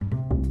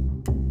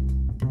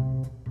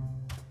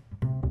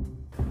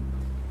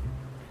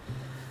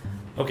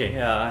Okay,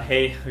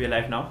 hey, we're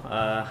live now.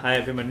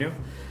 Hi, Abhimanyu.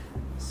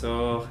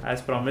 So,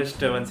 as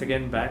promised, once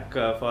again back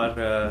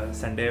for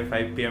Sunday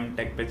 5 p.m.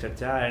 Tech Pe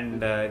Charcha,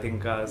 and I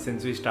think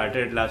since we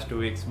started last 2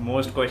 weeks,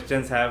 most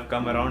questions have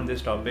come around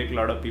this topic. A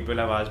lot of people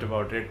have asked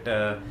about it.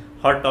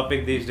 Hot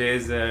topic these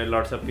days.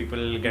 Lots of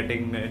people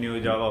getting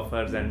new job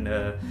offers and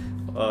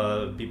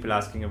people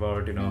asking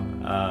about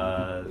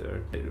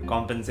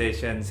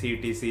compensation,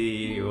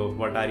 CTC,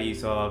 what are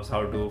ESOPs,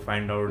 how to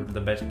find out the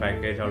best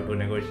package, how to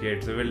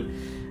negotiate. So we'll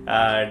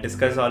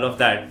discuss all of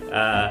that.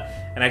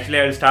 And actually,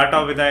 I will start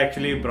off with a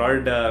actually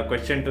broad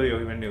question to you,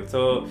 Emmanuel.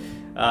 So,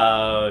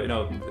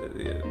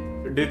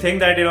 do you think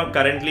that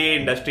currently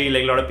industry,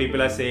 like a lot of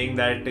people are saying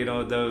that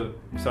the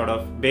sort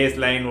of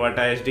baseline what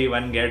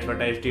ISD1 gets, what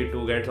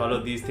ISD2 gets, all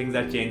of these things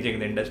are changing.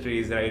 The industry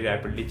is very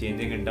rapidly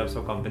changing in terms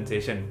of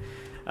compensation.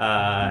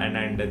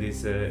 And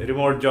these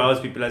remote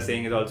jobs people are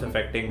saying is also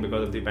affecting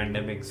because of the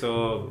pandemic.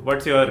 So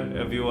what's your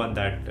view on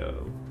that?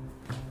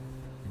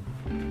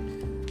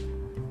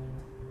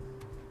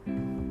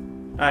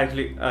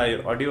 Actually,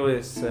 your audio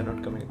is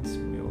not coming. It's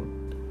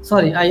mute.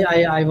 Sorry,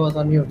 I was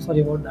on mute.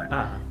 Sorry about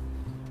that.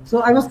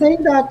 So I was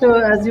saying that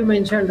as you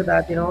mentioned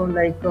that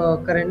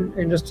current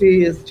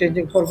industry is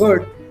changing for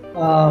good.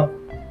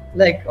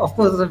 Like of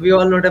course we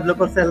all know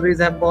developer salaries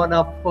have gone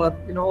up for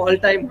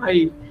all-time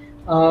high.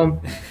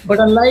 But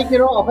unlike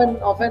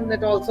often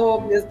it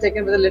also is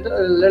taken with a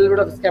little bit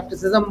of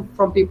skepticism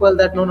from people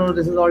that no,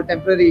 this is all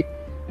temporary.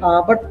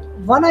 But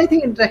one I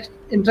think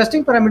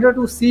interesting parameter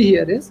to see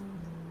here is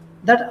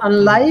that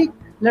unlike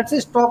let's say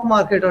stock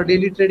market or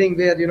daily trading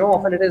where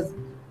often it is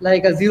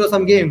like a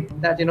zero-sum game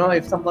that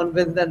if someone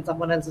wins then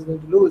someone else is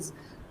going to lose,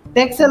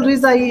 tech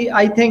salaries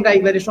I think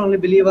I very strongly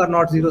believe are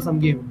not zero-sum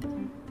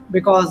game,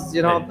 because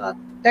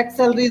tech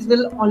salaries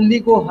will only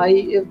go high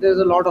if there's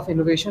a lot of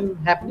innovation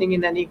happening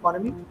in any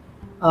economy.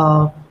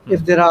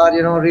 If there are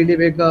really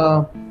big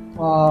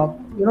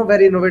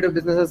very innovative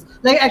businesses,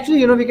 like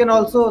actually we can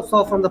also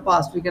saw from the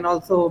past, we can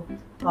also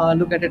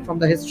look at it from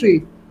the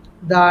history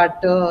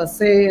that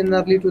say in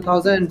early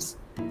 2000s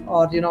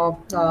or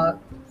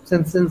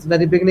since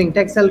very beginning,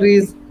 tech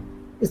salaries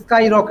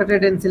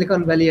skyrocketed in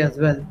Silicon Valley as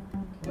well,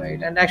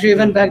 right? And actually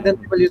even back then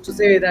people used to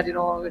say that it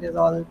is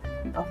all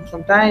for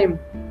some time,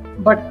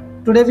 but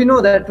today we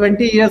know that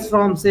 20 years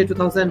from say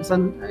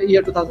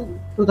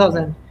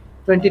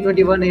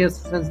 2021 years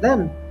since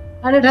then,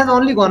 and it has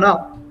only gone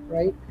up,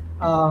 right?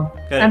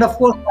 And of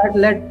course that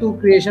led to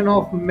creation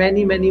of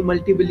many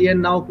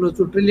multi-billion, now close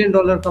to $1 trillion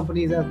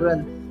companies as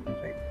well.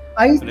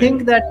 I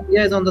think that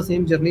India is on the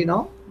same journey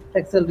now.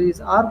 Tech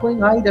salaries are going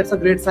high. That's a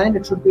great sign.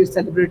 It should be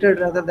celebrated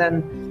rather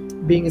than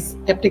being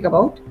skeptic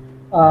about.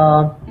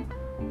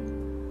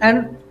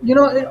 And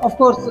of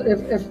course,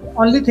 if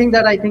only thing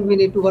that I think we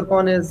need to work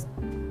on is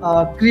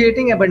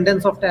creating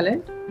abundance of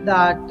talent.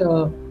 That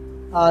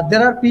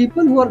there are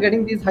people who are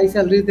getting these high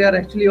salaries. They are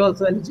actually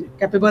also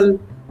capable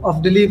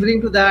of delivering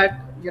to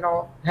that.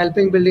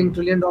 Helping building $1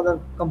 trillion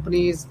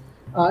companies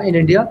in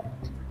India.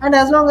 And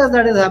as long as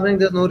that is happening,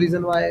 there's no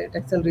reason why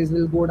tech salaries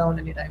will go down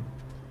anytime.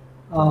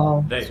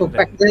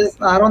 Packages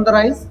are on the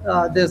rise.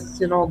 This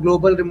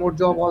global remote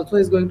job also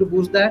is going to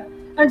boost that,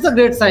 and it's a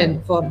great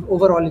sign for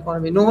overall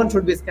economy. No one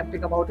should be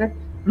skeptic about it.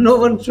 No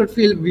one should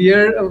feel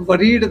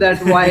worried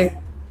that why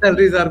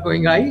salaries are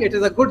going high. It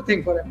is a good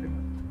thing for everyone.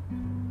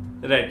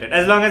 Right.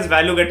 As long as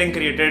value getting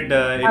created,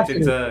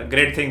 it's a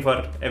great thing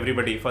for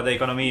everybody, for the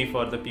economy,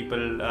 for the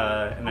people,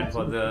 and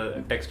for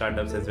the tech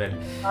startups as well.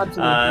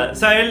 Absolutely.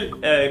 So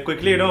I'll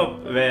quickly,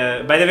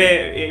 by the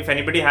way, if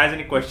anybody has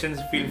any questions,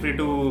 feel free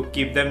to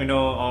keep them,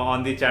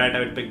 on the chat. I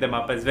will pick them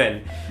up as well.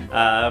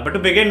 But to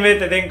begin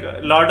with, I think a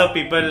lot of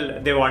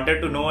people, they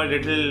wanted to know a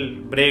little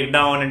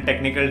breakdown and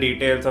technical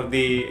details of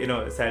the,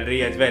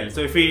 salary as well. So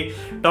if we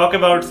talk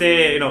about,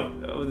 say,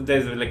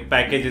 there's like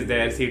packages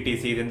there,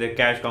 CTC, then the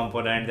cash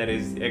component, there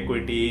is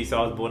equity,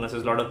 ESOPs,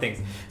 bonuses, a lot of things.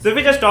 So if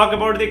we just talk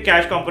about the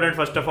cash component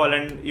first of all,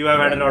 and you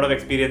have had a lot of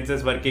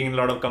experiences working in a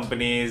lot of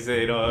companies,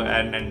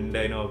 and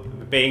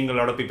paying a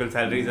lot of people's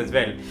salaries as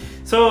well.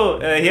 So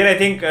here I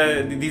think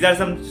these are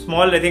some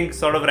small, I think,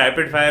 sort of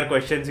rapid fire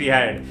questions we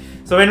had.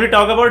 So when we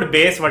talk about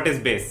base, what is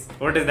base?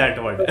 What is that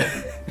word?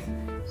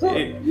 So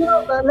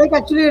like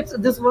actually,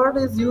 this word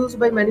is used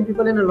by many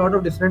people in a lot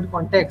of different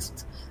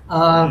contexts.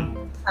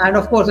 And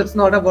of course, it's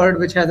not a word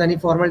which has any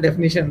formal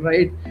definition,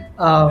 right?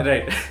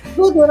 Right.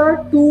 So there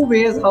are two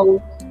ways how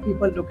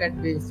people look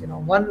at base.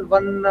 One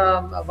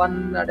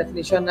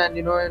definition, and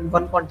in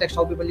one context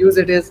how people use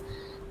it is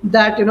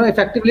that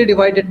effectively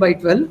divided by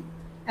 12,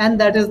 and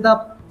that is the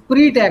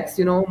pre-tax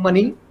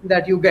money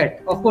that you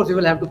get. Of course, you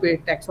will have to pay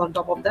tax on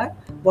top of that,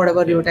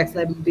 whatever your tax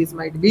liabilities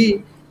might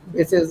be.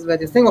 This is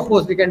various thing. Of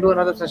course, we can do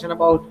another session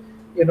about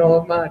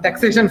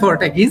taxation for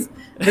techies.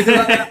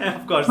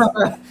 Of course.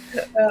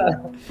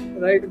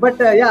 Right, but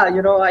yeah,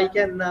 I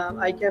can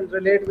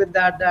relate with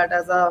that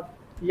as a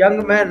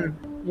young man,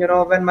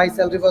 when my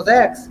salary was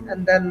X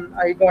and then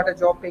I got a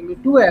job paying me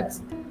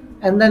 2X,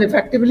 and then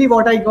effectively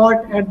what I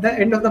got at the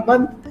end of the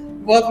month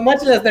was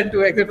much less than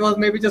 2X. It was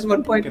maybe just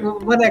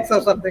 1.1X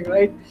or something,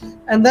 right?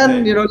 And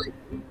then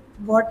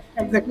what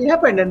exactly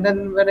happened. And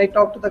then when I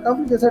talked to the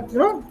company, they said,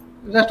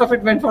 rest of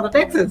it went for the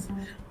taxes,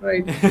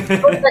 right?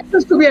 So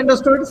taxes to be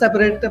understood,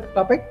 separate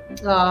topic.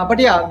 But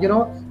yeah,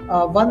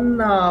 one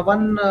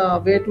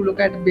way to look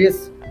at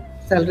base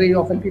salary,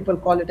 often people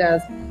call it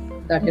as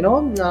that,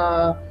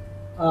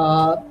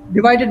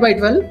 divided by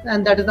 12,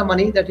 and that is the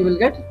money that you will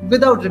get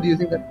without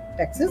reducing the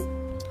taxes.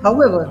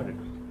 However,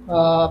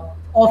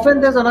 often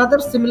there's another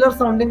similar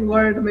sounding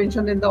word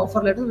mentioned in the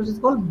offer letter, which is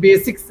called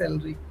basic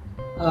salary.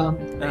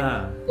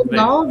 So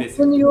now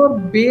in your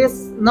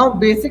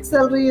basic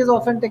salary is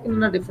often taken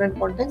in a different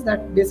context.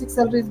 That basic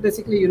salary is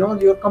basically,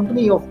 your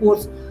company, of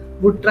course,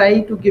 would try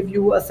to give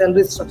you a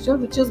salary structure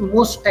which is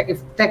most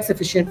tax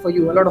efficient for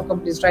you. A lot of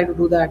companies try to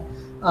do that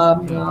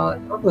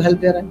to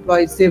help their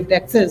employees save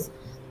taxes.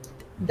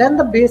 Then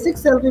the basic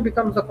salary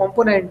becomes a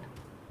component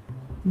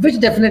which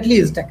definitely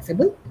is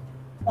taxable.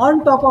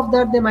 On top of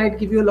that, they might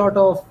give you a lot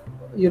of,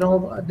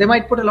 they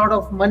might put a lot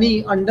of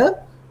money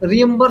under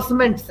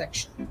reimbursement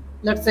section.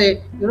 Let's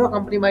say, a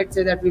company might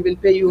say that we will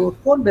pay you a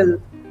phone bill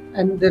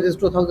and there is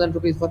 2,000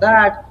 rupees for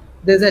that.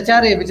 There's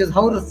HRA, which is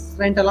house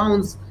rent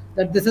allowance,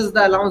 that this is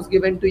the allowance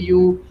given to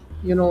you,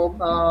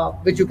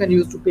 which you can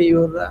use to pay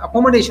your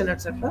accommodation,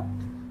 etc.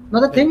 Now,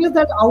 the thing is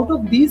that out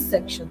of these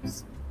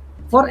sections,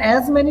 for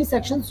as many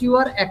sections you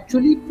are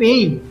actually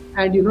paying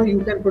and,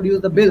 you can produce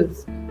the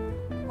bills,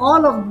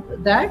 all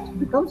of that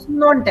becomes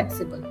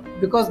non-taxable,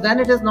 because then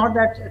it is not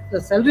that it's the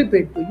salary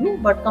paid to you,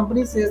 but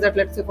company says that,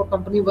 let's say for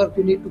company work,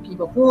 you need to keep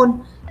a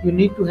phone, you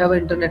need to have an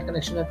internet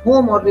connection at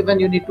home, or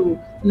even you need to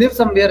live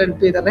somewhere and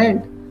pay the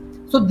rent.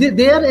 So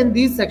there in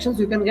these sections,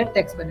 you can get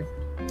tax benefit,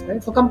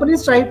 right? So a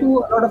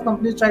lot of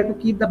companies try to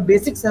keep the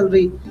basic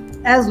salary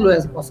as low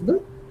as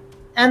possible,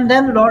 and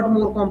then a lot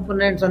more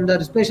components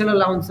under special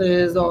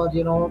allowances or,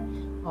 your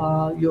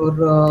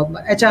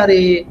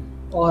HRA,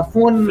 or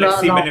phone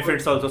flexi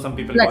benefits also, some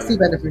people flexi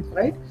benefits,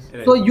 right?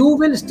 So you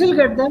will still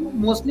get them.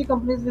 Mostly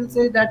companies will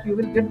say that you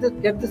will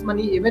get this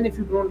money even if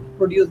you don't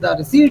produce the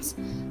receipts.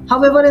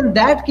 However, in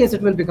that case,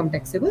 it will become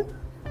taxable.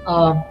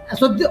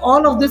 So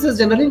all of this is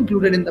generally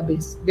included in the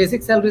base.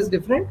 Basic salary is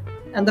different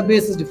and the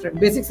base is different.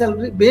 Base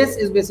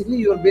is basically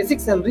your basic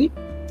salary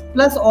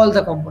plus all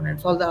the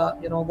components, all the,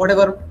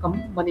 whatever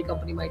money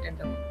company might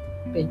end up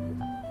paying you.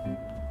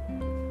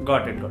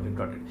 Got it.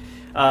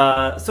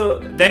 So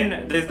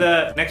then there's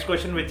the next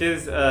question, which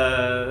is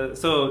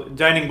so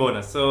joining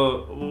bonus.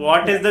 So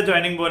what is the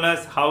joining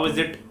bonus? How is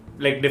it,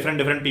 like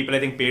different people I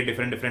think pay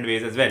different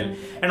ways as well.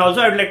 And also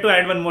I would like to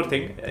add one more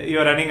thing.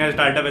 You're running a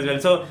startup as well.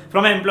 So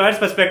from an employer's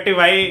perspective,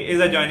 why is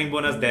a joining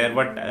bonus there?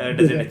 What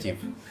does it achieve?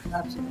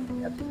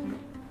 Absolutely.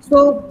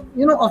 So,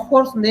 of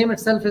course, name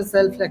itself is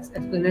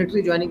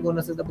self-explanatory. Joining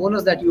bonus is the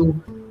bonus that you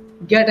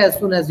get as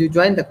soon as you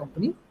join the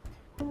company.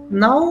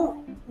 Now,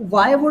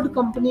 why would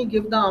company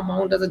give the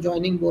amount as a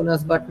joining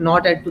bonus but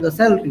not add to the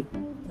salary,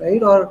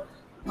 right? Or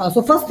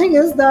so first thing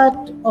is that,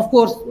 of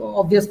course,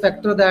 obvious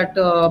factor that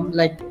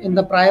like in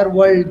the prior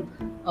world,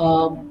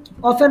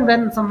 often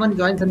when someone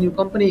joins a new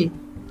company,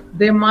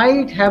 they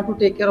might have to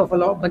take care of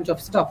a bunch of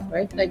stuff,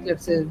 right? Like,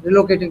 let's say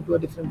relocating to a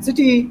different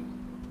city,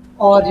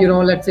 or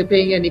let's say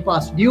paying any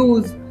past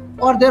dues,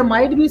 or there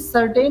might be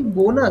certain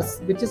bonus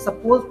which is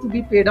supposed to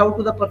be paid out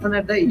to the person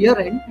at the year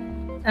end.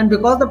 And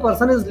because the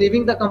person is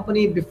leaving the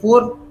company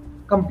before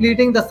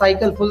completing the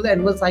full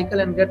annual cycle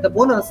and get the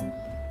bonus,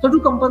 so to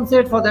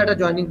compensate for that, a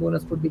joining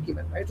bonus could be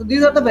given, right? So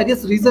these are the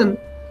various reasons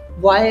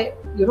why,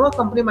 a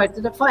company might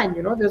say that fine,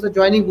 there's a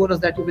joining bonus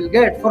that you will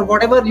get for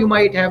whatever you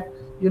might have,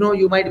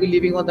 you might be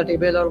leaving on the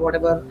table, or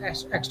whatever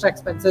extra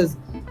expenses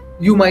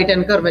you might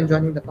incur when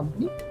joining the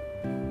company.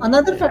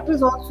 Another factor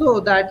is also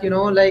that,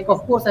 like,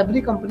 of course,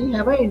 every company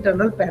have an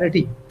internal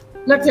parity.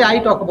 Let's say I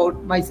talk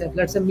about myself.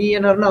 Let's say me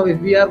and Arnav,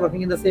 if we are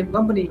working in the same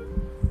company,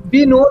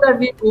 we know that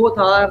we both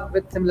are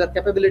with similar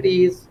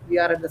capabilities, we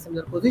are at the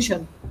similar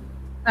position.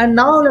 And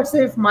now, let's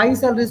say if my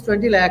salary is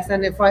 20 lakhs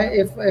and if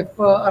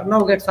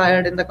Arnav gets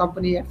hired in the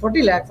company at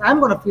 40 lakhs, I'm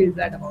going to feel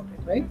bad about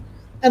it, right?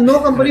 And no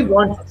company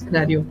wants that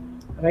scenario,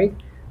 right?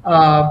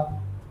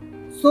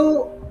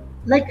 So,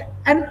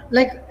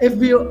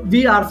 if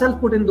we ourselves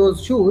put in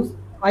those shoes,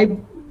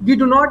 we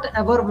do not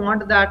ever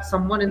want that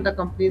someone in the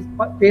company is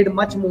paid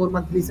much more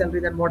monthly salary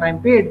than what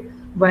I'm paid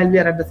while we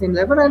are at the same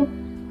level.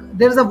 And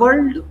there's a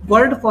word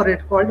for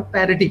it called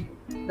parity,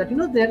 that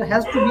there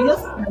has to be a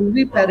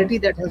salary parity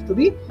that has to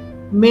be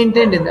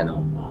maintained in the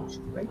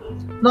organization,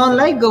 right? Now,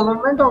 unlike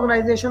government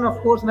organization, of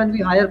course, when we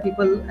hire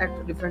people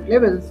at different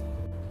levels,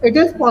 it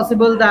is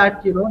possible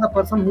that the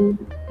person who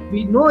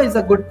we know is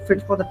a good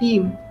fit for the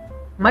team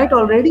might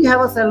already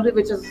have a salary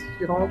which is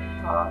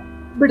a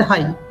bit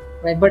high,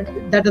 right?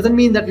 But that doesn't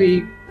mean that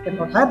we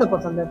cannot hire the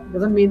person. That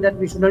doesn't mean that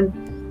we shouldn't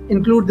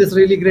include this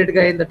really great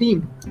guy in the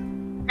team.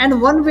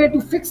 And one way to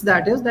fix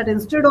that is that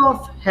instead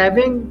of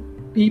having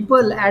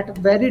people at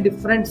very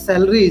different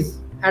salaries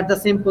at the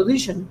same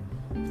position,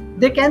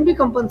 they can be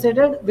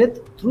compensated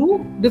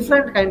through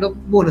different kind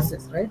of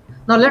bonuses, right?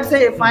 Now, let's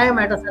say if I am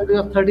at a salary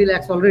of 30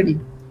 lakhs already,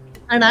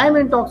 and I'm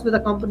in talks with the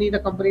company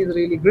is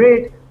really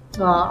great.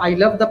 I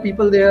love the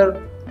people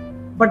there,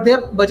 but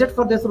their budget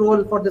for this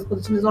role, for this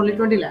position is only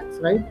 20 lakhs,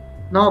 right?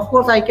 Now, of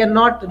course, I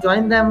cannot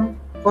join them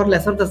for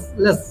less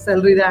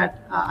salary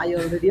that I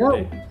already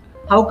earn.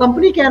 How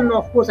company can,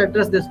 of course,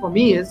 address this for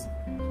me is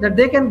that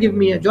they can give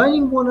me a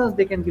joining bonus,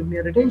 they can give me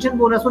a retention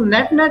bonus. So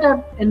net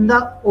in the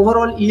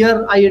overall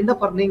year, I end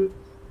up earning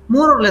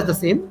more or less the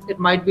same. It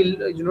might be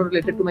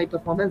related to my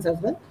performance as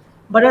well.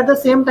 But at the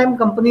same time,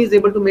 company is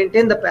able to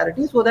maintain the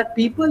parity so that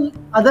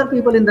other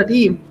people in the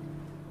team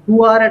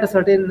who are at a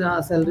certain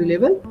salary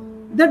level,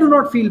 they do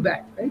not feel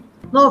bad, right?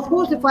 Now, of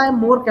course, if I am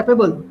more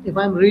capable, if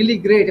I'm really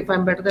great, if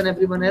I'm better than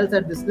everyone else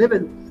at this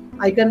level,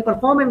 I can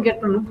perform and get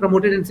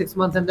promoted in 6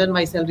 months, and then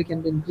my salary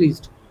can be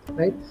increased,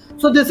 right?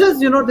 So this is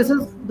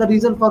the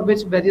reason for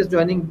which various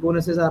joining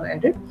bonuses are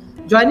added.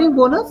 Joining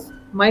bonus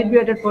might be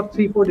added for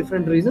 3-4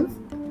 different reasons.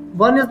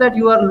 One is that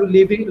you are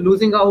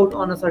losing out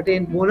on a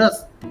certain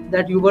bonus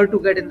that you were to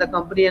get in the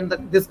company, and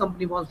this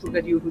company wants to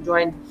get you to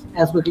join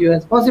as quickly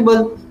as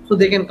possible, so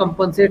they can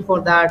compensate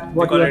for that.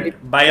 What they call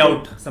it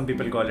buyout, some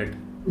people call it.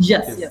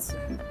 Yes.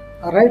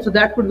 All right, so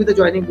that could be the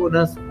joining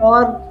bonus,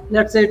 or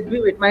let's say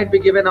it might be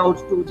given out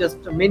to just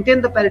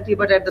maintain the parity,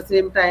 but at the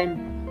same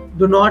time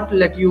do not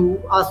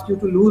ask you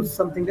to lose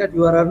something that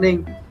you are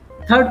earning.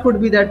 Third could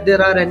be that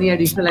there are any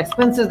additional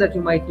expenses that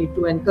you might need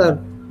to incur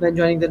when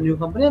joining the new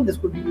company, and this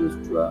could be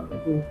used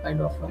to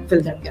kind of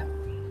fill that gap.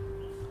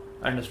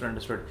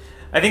 Understood.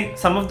 I think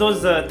some of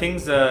those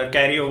things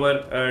carry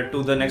over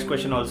to the next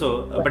question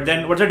also. Right. But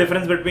then, what's the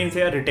difference between,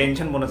 say, a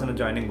retention bonus and a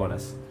joining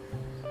bonus?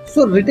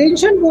 So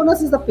retention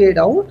bonus is the paid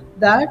out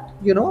that,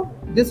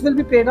 this will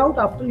be paid out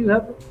after you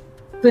have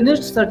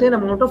finished certain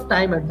amount of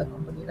time at the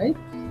company, right?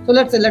 So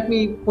let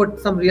me put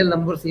some real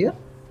numbers here.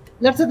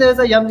 Let's say there's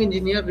a young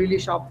engineer, really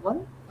sharp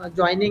one,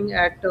 joining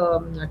at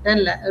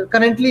 10 lakhs.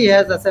 Currently, he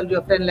has a salary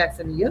of 10 lakhs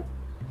in a year.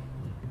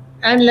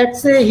 And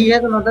let's say he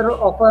has another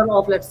offer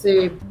of, let's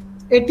say,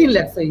 18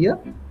 lakhs a year.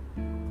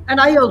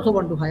 And I also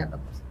want to hire the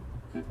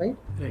person,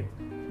 right?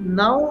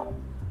 Now,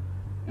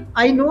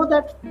 I know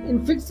that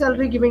in fixed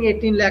salary, giving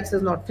 18 lakhs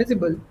is not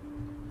feasible.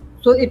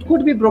 So it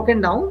could be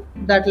broken down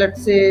that,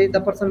 let's say,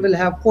 the person will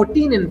have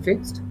 14 in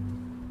fixed,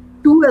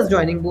 2 as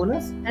joining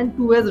bonus and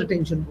 2 as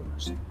retention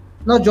bonus.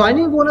 Now,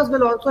 joining bonus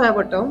will also have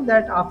a term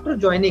that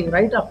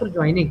right after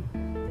joining,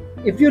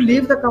 if you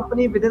leave the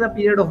company within a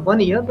period of 1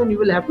 year, then you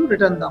will have to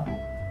return the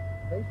amount.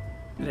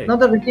 Right? Now,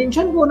 the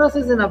retention bonus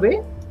is in a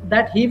way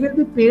that he will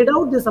be paid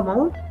out this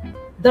amount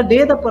the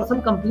day the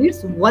person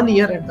completes 1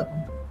 year at the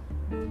company.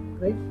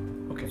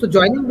 Right? So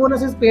joining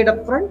bonus is paid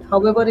upfront.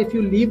 However, if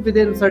you leave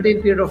within a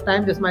certain period of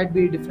time, this might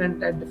be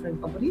different at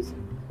different companies,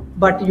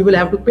 but you will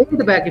have to pay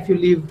it back if you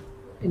leave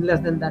in less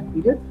than that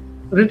period.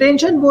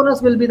 Retention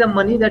bonus will be the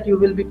money that you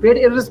will be paid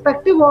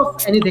irrespective of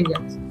anything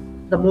else.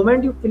 The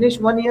moment you finish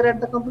 1 year at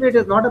the company, it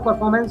is not a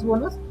performance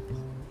bonus.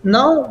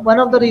 Now, one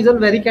of the reasons,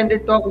 very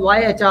candid talk,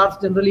 why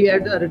HRs generally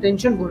add a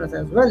retention bonus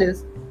as well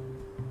is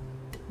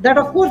that,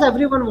 of course,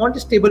 everyone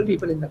wants stable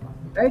people in the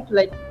company, right?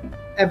 Like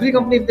every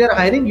company, if they're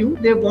hiring you,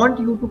 they want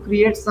you to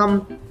create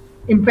some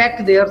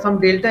impact there,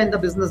 some delta in the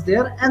business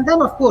there. And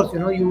then, of course,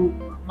 you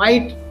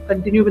might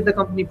continue with the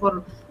company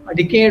for a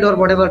decade or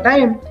whatever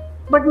time,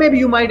 but maybe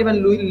you might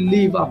even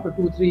leave after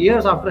 2-3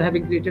 years after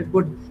having created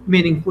good,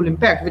 meaningful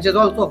impact, which is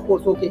also, of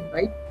course, okay,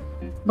 right?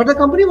 But the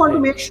company want to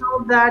make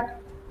sure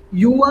that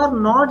you are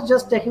not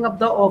just taking up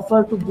the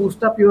offer to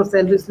boost up your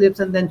salary slips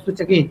and then switch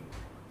again.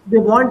 They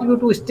want you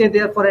to stay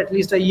there for at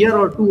least a year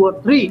or 2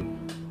 or 3,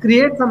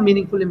 create some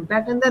meaningful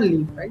impact and then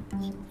leave, right?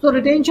 So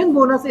retention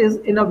bonus is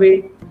in a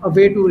way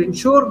to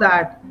ensure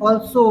that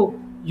also,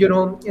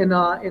 in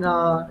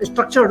a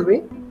structured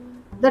way,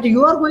 that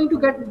you are going to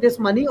get this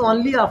money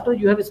only after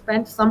you have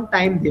spent some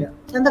time there.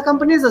 And the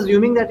company is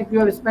assuming that if you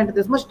have spent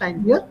this much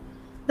time here,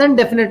 then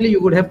definitely you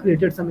would have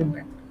created some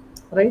impact,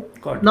 right?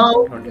 Now,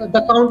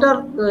 the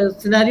counter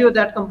scenario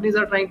that companies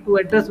are trying to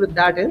address with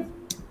that is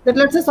that,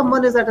 let's say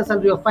someone is at a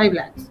salary of 5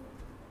 lakhs.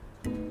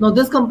 Now,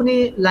 this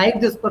company likes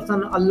this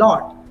person a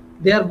lot.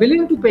 They are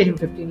willing to pay him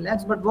 15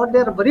 lakhs, but what they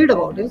are worried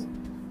about is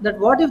that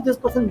what if this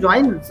person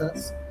joins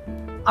us,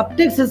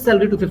 uptakes his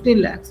salary to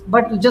 15 lakhs,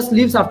 but just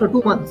leaves after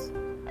 2 months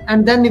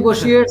and then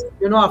negotiates,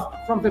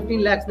 from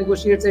 15 lakhs,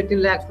 negotiates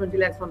 18 lakhs, 20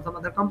 lakhs from some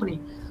other company.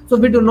 So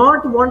we do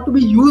not want to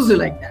be used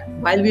like that.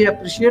 While we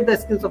appreciate the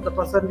skills of the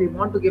person, we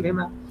want to give him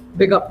a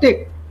big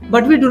uptick,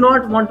 but we do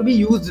not want to be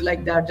used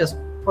like that just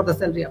for the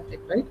salary uptick,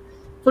 right?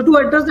 So to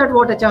address that,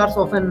 what HRs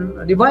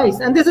often devise,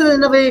 and this is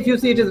in a way, if you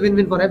see, it is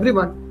win-win for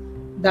everyone,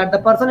 that the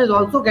person is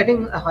also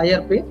getting a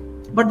higher pay,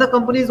 but the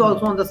company is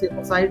also on the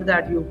safer side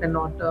that you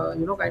cannot,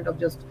 kind of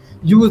just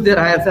use their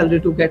higher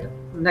salary to get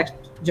next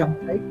jump,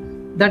 right?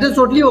 That is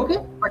totally okay,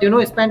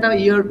 but spend a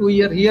year, 2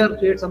 year here,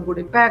 create some good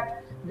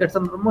impact, get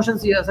some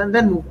promotions here, and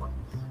then move on.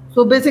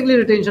 So basically,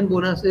 retention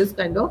bonus is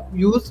kind of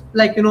used,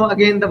 like,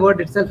 again, the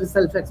word itself is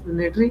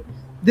self-explanatory.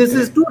 This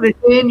is to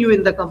retain you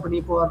in the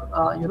company for,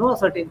 a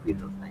certain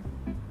period of time.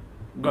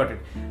 Got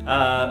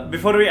it.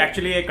 Before we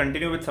actually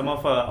continue with some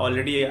of,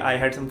 already I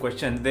had some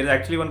questions. There is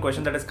actually one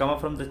question that has come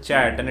up from the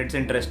chat, and it's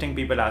interesting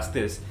people ask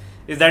this.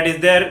 is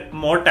there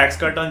more tax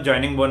cut on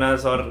joining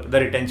bonus or the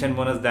retention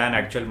bonus than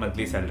actual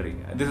monthly salary?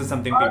 This is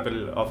something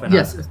people often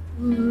ask. Yes,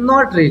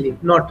 not really.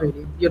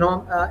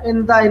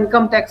 In the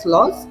income tax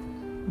laws,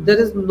 there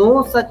is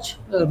no such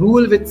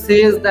rule which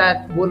says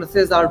that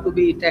bonuses are to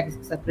be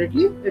taxed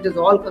separately. It is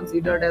all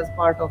considered as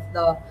part of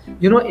the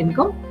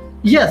income.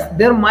 Yes,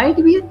 there might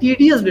be a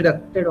TDS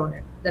deducted on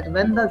it. That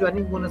when the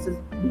joining bonus is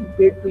being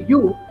paid to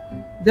you,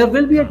 there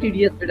will be a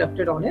TDS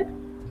deducted on it,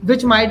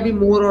 which might be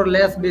more or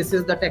less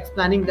basis the tax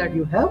planning that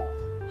you have.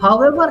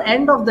 However,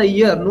 end of the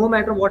year, no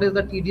matter what is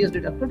the TDS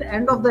deducted,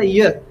 end of the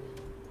year,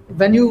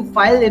 when you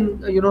file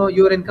in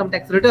your income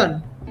tax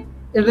return,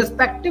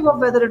 irrespective of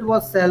whether it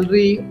was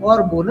salary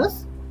or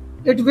bonus,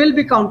 it will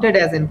be counted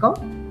as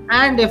income.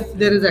 And if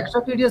there is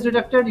extra TDS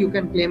deducted, you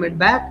can claim it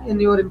back in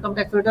your income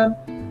tax return.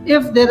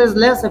 If there is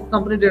less, if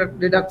company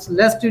deducts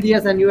less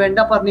TDS and you end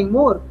up earning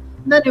more,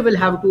 then you will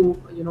have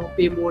to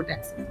pay more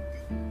taxes.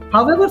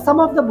 However, some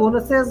of the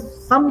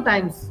bonuses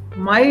sometimes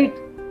might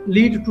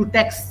lead to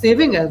tax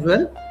saving as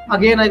well.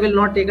 Again, I will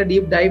not take a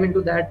deep dive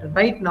into that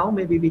right now.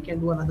 Maybe we can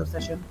do another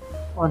session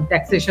on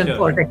taxation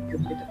for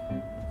taxes later.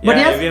 But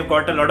yes, we have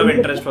got a lot of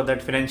interest for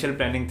that financial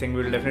planning thing.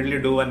 We'll definitely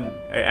do an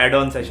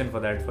add-on session for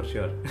that for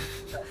sure.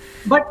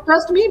 But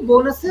trust me,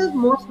 bonuses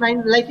most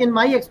time, like in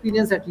my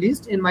experience, at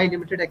least in my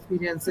limited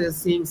experiences,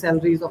 seeing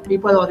salaries of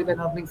people or even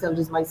earning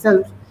salaries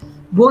myself,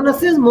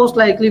 bonuses most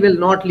likely will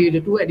not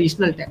lead to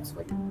additional tax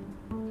for you.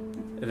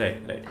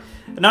 Right.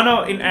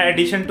 Now, in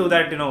addition to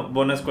that,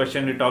 bonus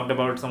question, we talked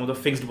about some of the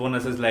fixed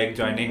bonuses like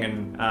joining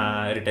and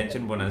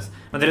retention bonus.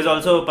 Now, there is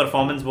also a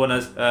performance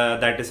bonus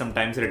that is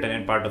sometimes written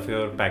in part of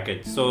your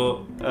package.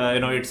 So,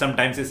 it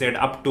sometimes is said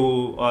up to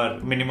or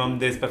minimum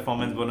this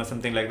performance bonus,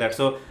 something like that.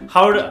 So,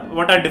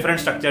 what are different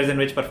structures in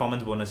which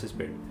performance bonus is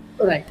paid?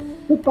 Right.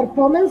 So,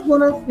 performance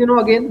bonus,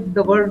 again,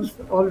 the words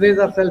always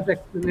are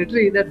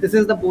self-explanatory that this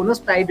is the bonus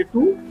tied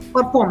to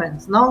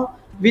performance. Now,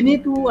 we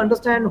need to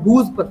understand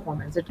whose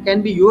performance. It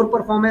can be your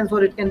performance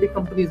or it can be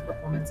company's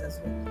performance as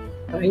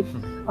well, right?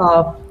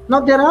 Now,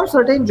 there are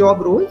certain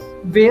job roles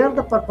where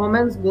the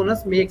performance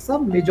bonus makes a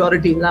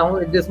majority. Now,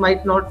 the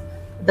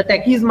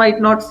techies might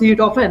not see it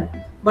often,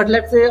 but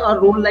let's say a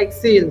role like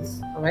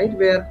sales, right?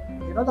 Where,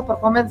 the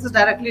performance is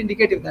directly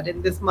indicative that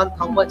in this month,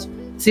 how much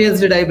sales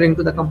did I bring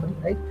to the company,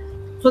 right?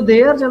 So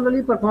there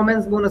generally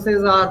performance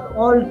bonuses are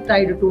all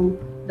tied to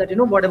that,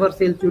 whatever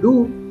sales you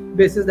do,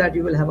 basis that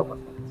you will have a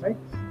performance, right?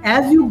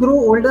 As you grow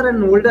older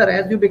and older,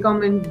 as you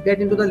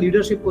get into the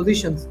leadership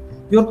positions,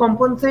 your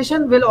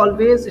compensation will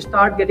always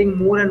start getting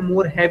more and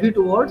more heavy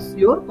towards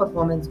your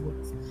performance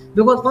bonus.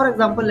 Because, for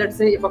example, let's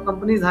say if a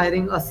company is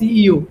hiring a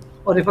CEO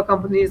or if a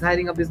company is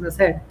hiring a business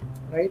head,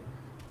 right?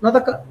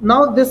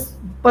 Now this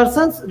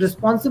person's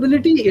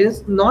responsibility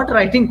is not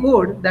writing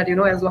code that,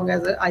 as long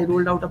as I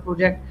rolled out a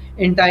project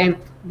in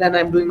time, then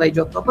I'm doing my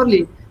job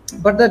properly.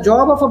 But the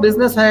job of a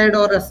business head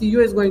or a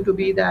CEO is going to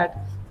be that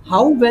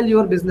how well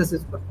your business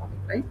is performing.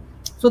 Right?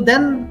 So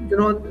then,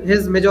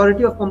 his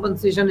majority of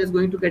compensation is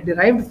going to get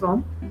derived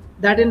from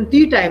that in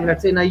tea time,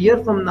 let's say in a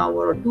year from now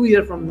or 2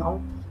 years from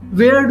now,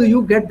 where do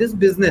you get this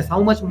business?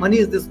 How much money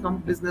is this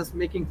business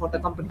making for the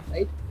company,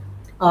 right?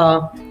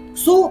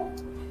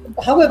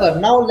 However,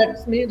 now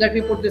let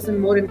me put this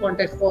more in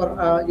context for,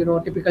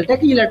 typical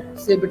techie,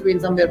 let's say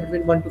somewhere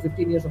between 1 to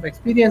 15 years of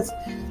experience.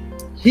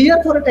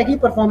 Here for a techie,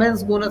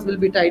 performance bonus will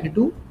be tied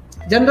to,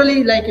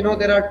 generally,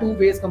 there are two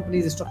ways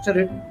companies structure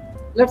it.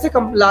 Let's say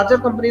larger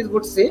companies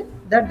would say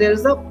that there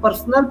is a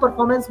personal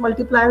performance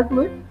multiplier to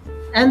it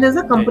and there's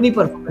a company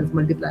performance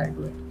multiplier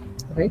to it,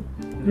 right?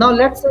 Now,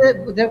 let's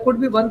say there could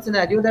be one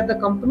scenario that the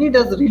company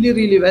does really,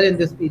 really well in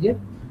this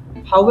period.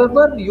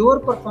 However,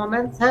 your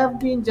performance have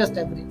been just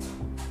average.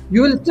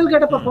 You will still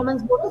get a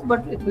performance bonus,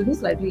 but it will be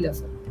slightly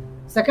lesser.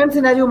 Second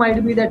scenario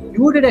might be that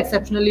you did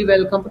exceptionally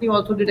well, company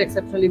also did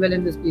exceptionally well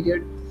in this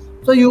period.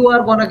 So you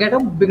are going to get a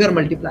bigger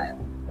multiplier,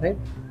 right?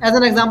 As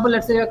an example,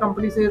 let's say a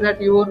company says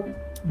that your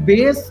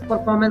base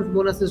performance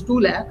bonus is 2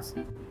 lakhs.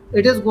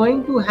 It is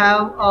going to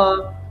have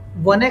a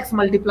 1x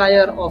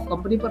multiplier of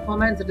company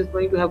performance. It is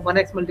going to have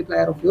 1x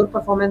multiplier of your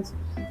performance.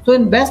 So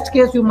in best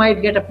case, you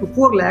might get up to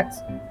 4 lakhs.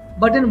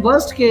 But in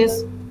worst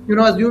case,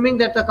 assuming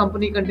that the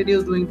company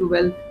continues doing too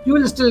well, you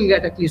will still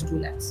get at least 2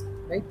 lakhs,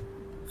 right?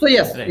 So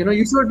yes, right.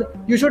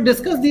 You should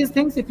discuss these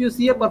things. If you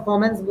see a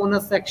performance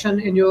bonus section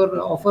in your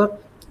offer,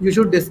 you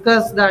should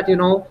discuss that,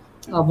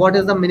 what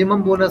is the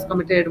minimum bonus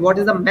committed, what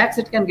is the max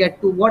it can get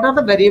to, what are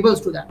the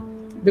variables to that,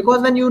 because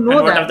when you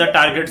know what are the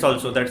targets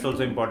also, that's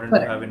also important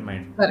to have in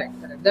mind.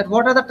 Correct. That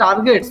what are the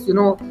targets,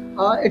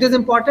 it is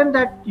important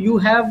that you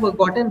have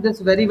gotten this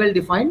very well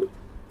defined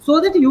so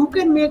that you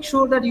can make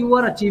sure that you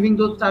are achieving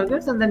those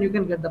targets and then you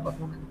can get the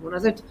performance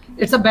bonus.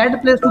 It's a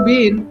bad place to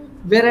be in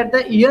where at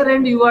the year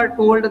end you are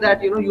told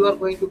that you are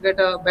going to get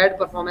a bad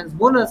performance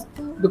bonus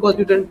because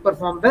you didn't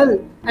perform well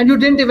and you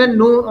didn't even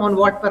know on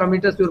what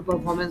parameters your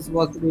performance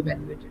was to be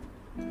evaluated.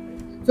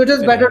 So it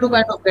is better to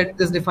kind of get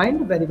this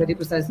defined very, very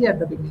precisely at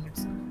the beginning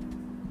itself.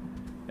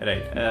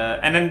 Right.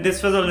 And then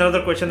this was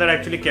another question that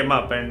actually came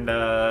up, and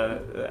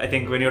I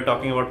think when you're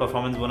talking about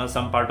performance bonus,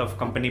 some part of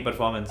company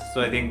performance.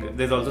 So I think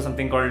there's also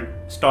something called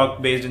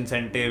stock-based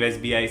incentive,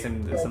 SBIs,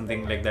 and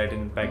something like that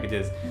in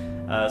packages.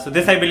 So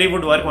this, I believe,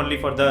 would work only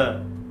for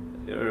the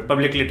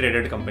publicly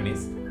traded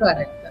companies.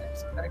 Correct.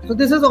 So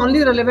this is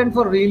only relevant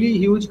for really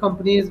huge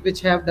companies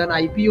which have done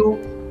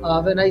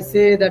IPO. When I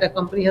say that a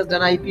company has done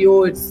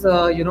IPO, it's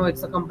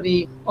it's a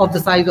company of the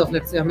size of,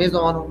 let's say,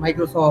 Amazon or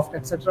Microsoft,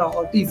 etc.,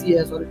 or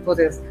TCS or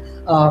Infosys.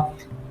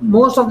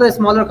 Most of the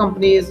smaller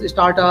companies,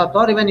 startups,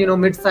 or even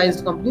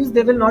mid-sized companies,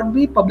 they will not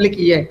be public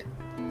yet.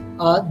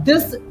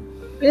 This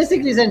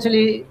basically,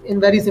 essentially, in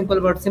very simple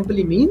words,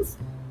 simply means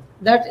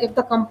that if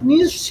the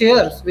company's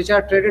shares, which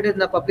are traded in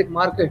the public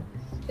market,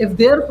 if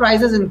their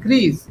prices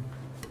increase,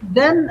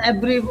 then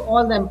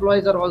all the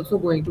employees are also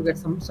going to get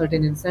some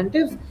certain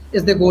incentives.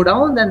 If they go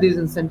down, then these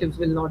incentives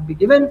will not be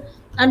given.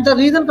 And the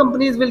reason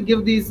companies will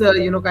give these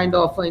kind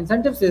of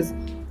incentives is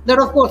that,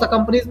 of course, a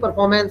company's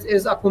performance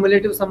is a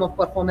cumulative sum of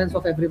performance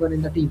of everyone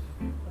in the team,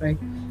 right?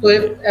 So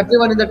if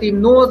everyone in the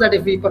team knows that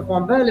if we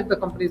perform well, if the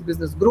company's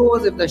business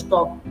grows, if the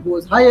stock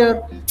goes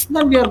higher,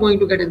 then we are going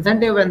to get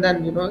incentive. And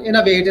then in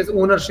a way, it is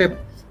ownership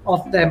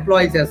of the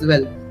employees as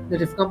well.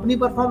 That if company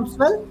performs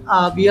well,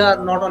 we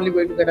are not only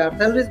going to get our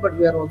salaries, but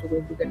we are also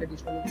going to get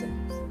additional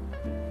incentives.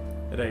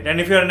 Right. And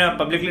if you're in a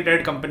publicly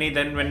traded company,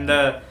 then when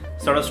the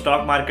sort of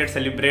stock market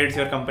celebrates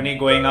your company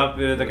going up,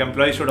 the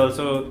employees should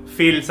also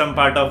feel some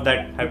part of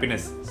that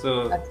happiness.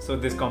 So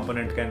this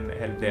component can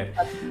help there.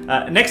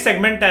 Next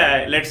segment,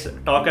 let's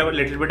talk a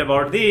little bit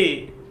about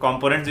the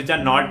components which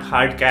are not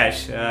hard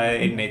cash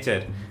in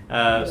nature.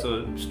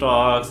 So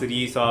stocks,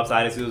 ESOPs,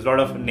 RSUs, a lot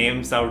of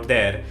names out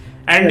there.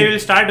 And we will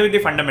start with the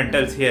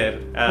fundamentals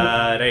here,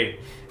 right?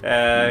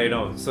 I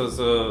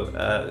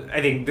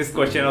think this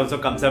question also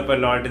comes up a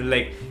lot. Is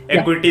like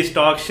equity,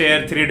 stock,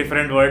 share. 3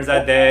 different words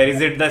are there. Is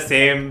it the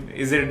same?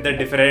 Is it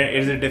different?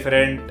 Is it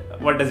different?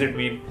 What does it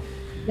mean?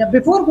 Yeah.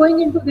 Before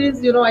going into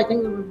these, I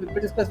think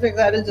pretty specific.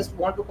 I will just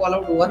want to call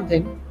out one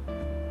thing.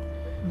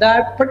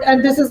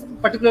 And this is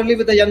particularly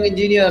with the young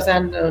engineers.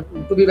 And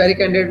to be very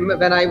candid,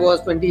 when I was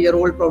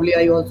 20-year-old, probably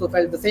I also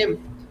felt the same.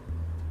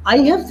 I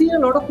have seen a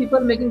lot of people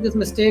making this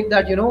mistake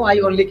that, I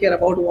only care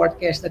about what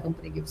cash the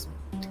company gives me.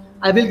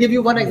 I will give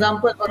you one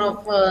example. One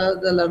of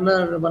the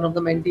learner, one of the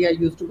mentee I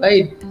used to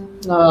guide,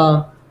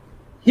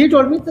 he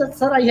told me that,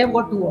 sir, I have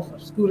got 2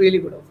 offers, 2 really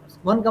good offers.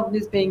 One company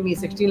is paying me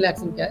 16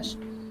 lakhs in cash.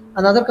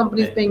 Another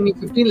company is paying me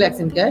 15 lakhs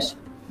in cash.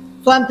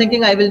 So I'm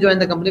thinking I will join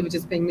the company which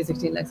is paying me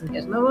 16 lakhs in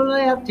cash. Now,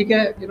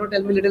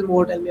 tell me a little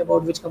more. Tell me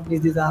about which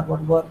companies these are.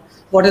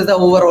 What is the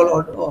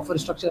overall offer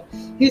structure?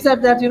 He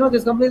said that,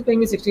 this company is paying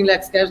me 16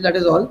 lakhs cash. That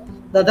is all.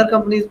 The other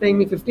company is paying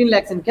me 15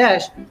 lakhs in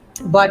cash.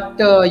 But,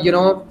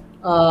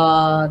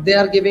 they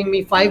are giving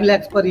me 5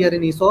 lakhs per year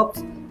in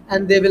ESOPs.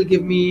 And they will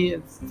give me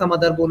some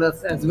other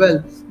bonus as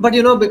well. But,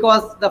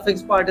 because the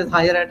fixed part is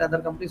higher at other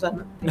companies, so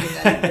I'm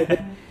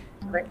thinking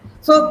right.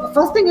 So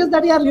first thing is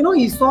that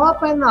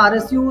ESOP and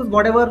RSUs,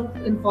 whatever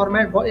in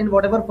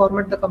whatever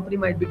format the company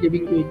might be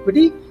giving you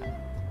equity,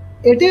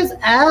 it is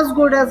as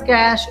good as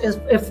cash,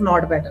 if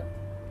not better.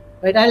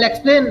 Right? I'll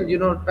explain,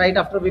 right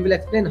after we will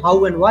explain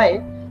how and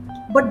why.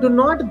 But do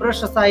not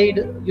brush aside,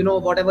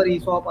 whatever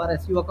ESOP or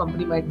RSU a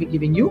company might be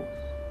giving you.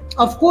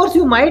 Of course,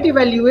 you might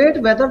evaluate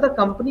whether the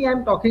company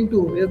I'm talking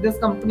to, is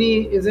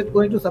it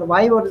going to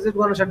survive or is it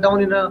going to shut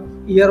down in a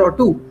year or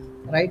 2,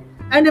 right?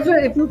 And if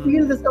you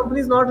feel this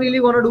company is not really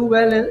going to do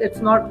well, it's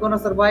not going to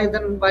survive,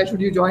 then why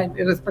should you join,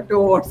 irrespective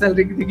of what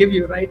salary they give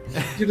you, right?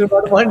 You do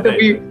not want to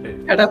be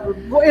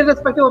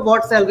irrespective of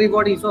what salary,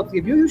 what ESOPs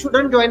give you. You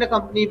shouldn't join a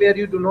company where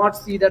you do not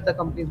see that the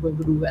company is going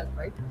to do well,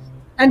 right?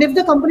 And if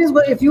the company is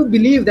if you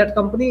believe that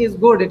company is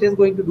good, it is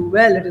going to do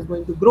well, it is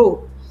going to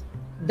grow,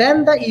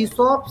 then the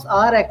ESOPs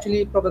are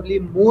actually probably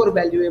more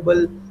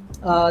valuable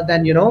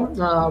than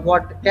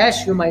what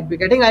cash you might be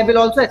getting. I will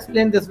also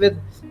explain this with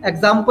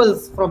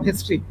examples from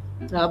history.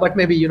 But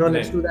maybe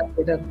let's do that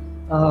later.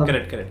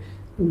 Correct.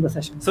 In the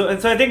session. So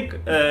I think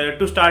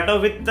to start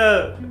off with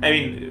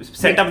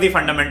set up the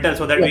fundamentals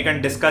so that we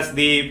can discuss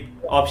the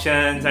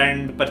options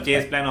and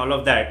purchase plan, all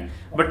of that.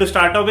 But to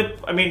start off with,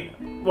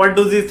 what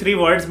do these 3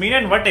 words mean,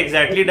 and what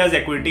exactly does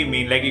equity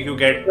mean? Like if you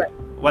get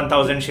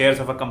 1,000 shares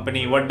of a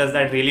company, what does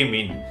that really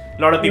mean? A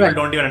lot of people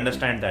don't even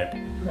understand that.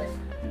 Right.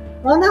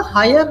 On a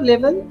higher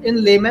level,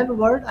 in layman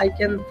word, I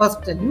can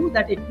first tell you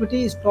that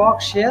equity, stock,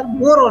 share,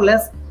 more or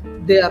less,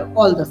 they are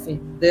all the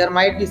same. There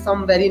might be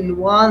some very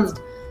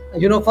nuanced,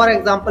 for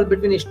example,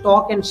 between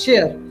stock and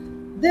share,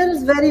 there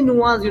is very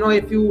nuanced,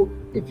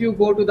 if you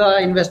go to the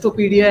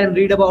Investopedia and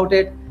read about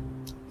it.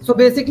 So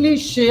basically,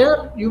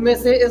 share, you may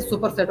say, is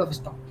superset of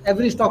stock.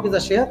 Every stock is a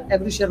share.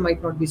 Every share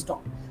might not be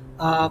stock.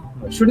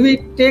 Let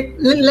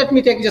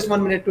me take just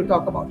 1 minute to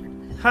talk about it.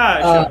 Sure,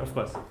 of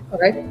course.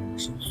 Right.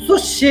 So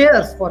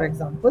shares, for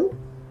example,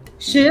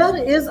 share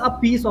is a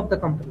piece of the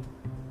company,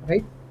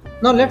 right?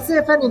 Now, let's say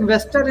if an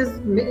investor is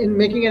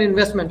making an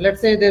investment, let's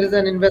say there is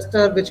an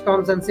investor which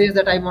comes and says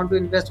that I want to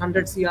invest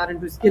 100 CR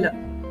into Skiller,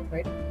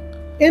 right?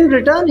 In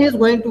return, he is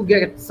going to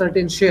get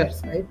certain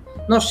shares, right?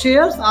 Now,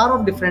 shares are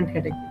of different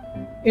category.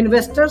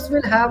 Investors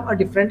will have a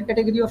different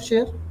category of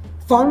share.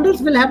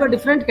 Founders will have a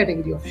different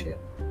category of share.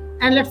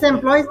 And let's say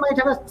employees might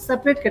have a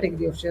separate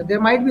category of share.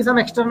 There might be some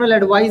external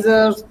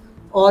advisors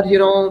or,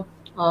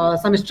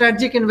 some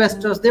strategic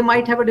investors. They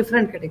might have a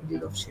different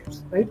category of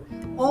shares, right?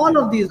 All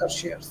of these are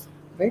shares,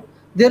 right?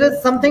 There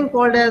is something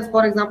called as,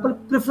 for example,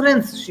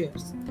 preference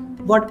shares.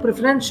 What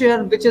preference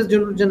share, which is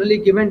generally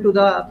given to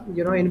the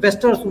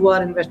investors who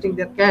are investing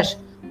their cash,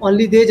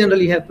 only they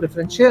generally have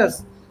preference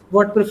shares.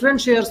 What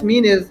preference shares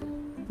mean is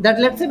that,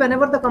 let's say,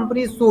 whenever the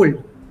company is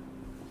sold,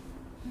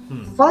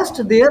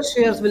 first their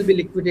shares will be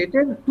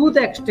liquidated to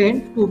the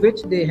extent to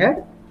which they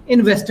had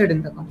invested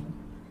in the company.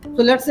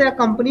 So let's say a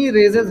company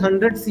raises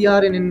 100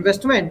 CR in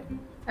investment,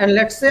 and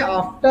let's say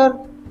after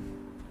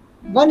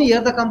 1 year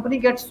the company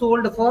gets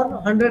sold for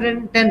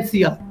 110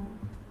 CR.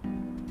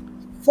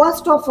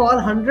 First of all,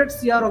 100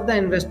 CR of the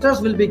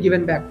investors will be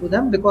given back to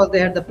them because they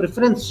had the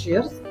preference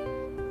shares,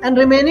 and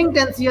remaining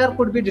 10 CR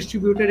could be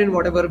distributed in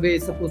whatever way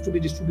is supposed to be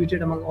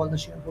distributed among all the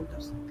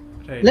shareholders.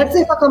 Right. Let's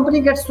say if a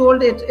company gets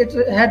sold, it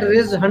had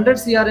raised 100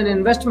 CR in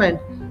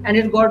investment and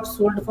it got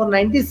sold for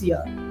 90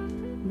 CR.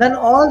 Then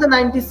all the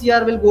 90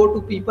 CR will go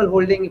to people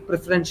holding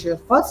preference share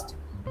first,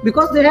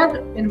 because they had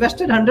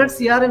invested 100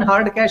 CR in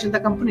hard cash in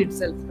the company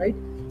itself, right?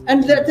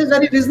 And that is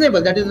very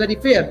reasonable, that is very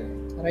fair,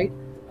 right?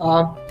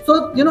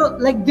 So,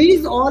 like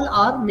these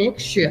all make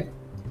share.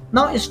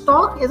 Now,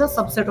 stock is a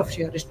subset of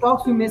share.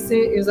 Stocks, you may say,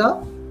 is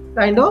a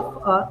kind of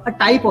a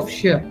type of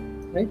share,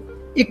 right?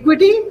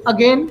 Equity,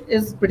 again,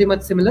 is pretty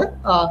much similar.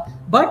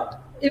 But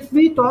if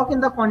we talk in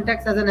the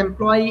context as an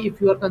employee,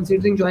 if you are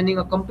considering joining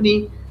a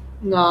company,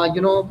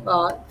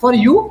 for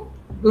you,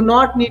 do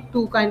not need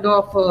to kind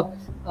of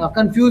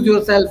confuse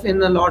yourself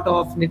in a lot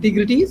of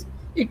nitty-gritties.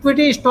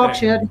 Equity, stock, right.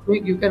 Share,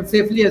 you can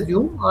safely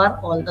assume are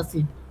all the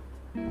same.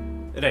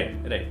 Right.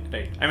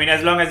 I mean,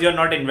 as long as you're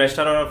not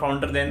investor or a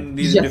founder, then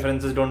these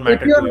differences don't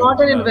matter. If you are not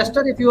an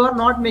investor, if you are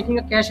not making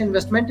a cash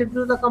investment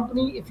into the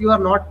company, if you are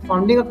not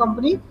founding a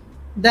company,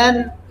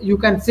 then you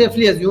can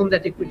safely assume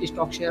that equity,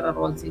 stock, share are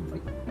all same for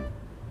you.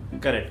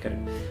 Correct.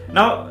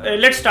 Now,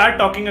 let's start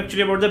talking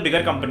actually about the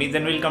bigger companies,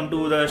 then we'll come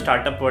to the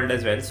startup world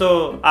as well.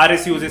 So,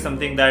 RSUs is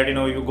something that,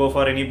 you go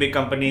for any big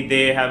company,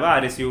 they have a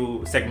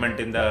RSU segment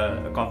in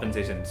the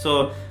compensation.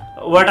 So,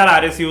 what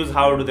are RSUs?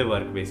 How do they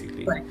work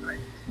basically? Right.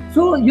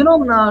 So,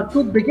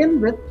 to begin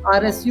with,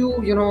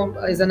 RSU,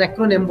 is an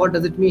acronym. What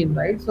does it mean,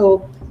 right?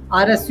 So,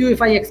 RSU,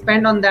 if I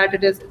expand on that,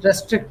 it is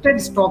restricted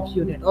stock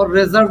unit or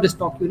reserved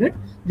stock unit.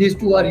 These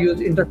two are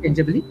used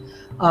interchangeably.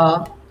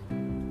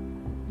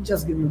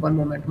 Just give me one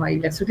moment. My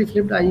electricity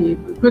flipped.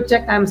 Quick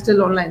check. I'm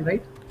still online,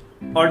 right?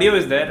 Audio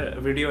is there.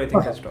 Video, I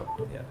think, has stopped.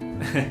 Yeah.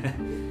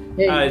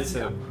 It's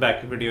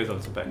back. Video is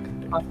also back.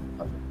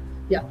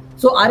 Yeah.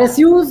 So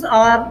RSUs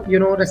are,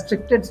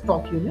 restricted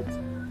stock units.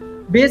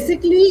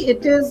 Basically,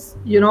 it is,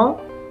 in a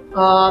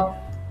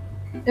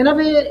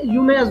way,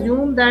 you may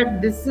assume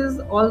that this is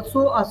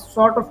also a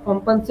sort of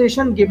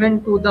compensation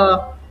given to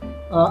the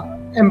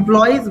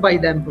employees by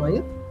the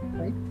employer,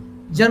 right?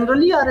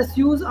 Generally,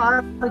 RSUs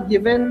are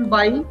given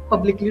by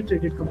publicly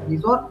traded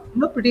companies or,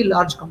 pretty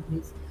large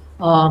companies.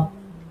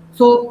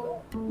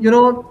 So,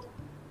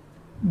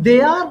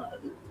 they are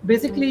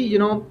basically,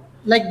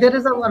 like there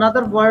is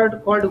another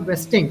word called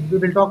vesting. We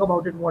will talk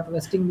about it, what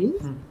vesting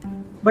means.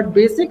 But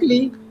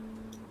basically,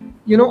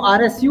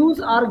 RSUs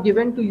are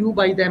given to you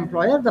by the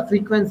employer. The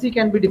frequency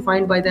can be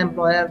defined by the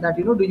employer that,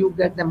 do you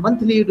get them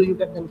monthly, do you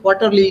get them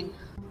quarterly,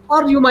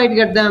 or you might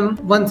get them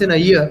once in a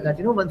year that,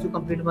 once you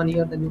complete 1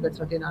 year, then you get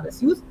certain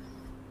RSUs.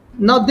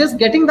 Now this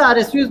getting the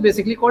RSU is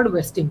basically called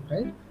vesting,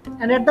 right?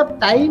 And at the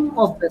time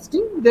of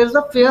vesting, there's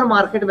a fair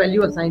market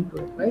value assigned to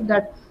it, right?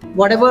 That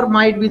whatever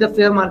might be the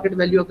fair market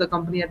value of the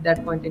company at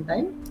that point in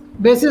time,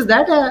 basis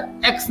that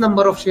X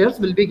number of shares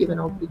will be given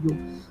out to you.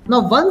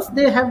 Now, once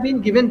they have been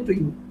given to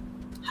you,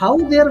 how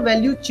their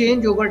value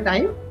change over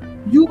time,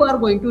 you are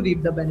going to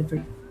reap the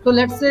benefit. So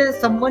let's say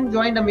someone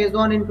joined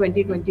Amazon in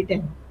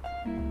 2010.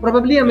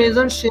 Probably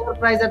Amazon's share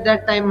price at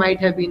that time might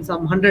have been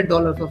some $100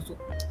 or so.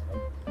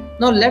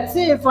 Now let's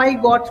say if I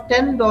got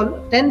 10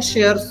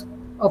 shares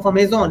of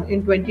Amazon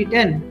in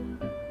 2010.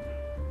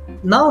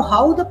 Now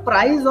how the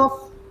price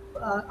of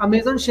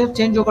Amazon share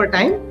change over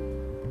time,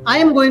 I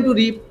am going to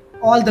reap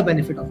all the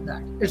benefit of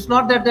that. It's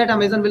not that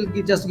Amazon will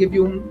just give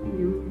you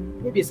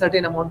maybe a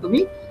certain amount to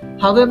me.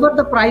 However,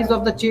 the price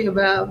of the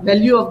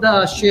value of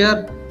the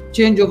share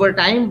change over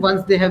time,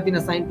 once they have been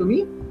assigned to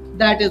me,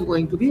 that is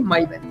going to be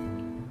my benefit.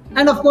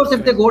 And of course,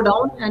 if they go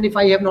down and if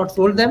I have not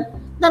sold them,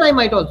 then I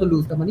might also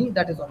lose the money.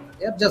 That is also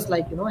there, just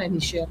like any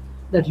share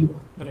that you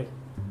own. Right.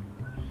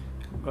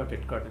 Got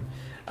it.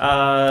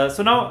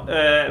 So now,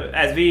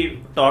 as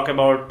we talk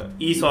about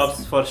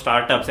ESOPs for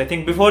startups, I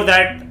think before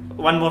that,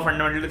 one more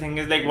fundamental thing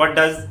is like, what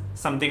does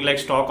something like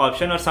stock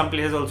option, or some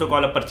places also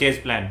call a purchase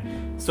plan?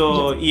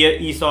 So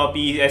yes. ESOP,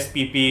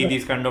 ESPP,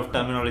 these kind of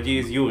terminology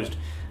is used.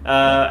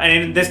 And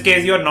in this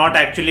case, you're not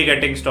actually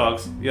getting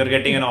stocks, you're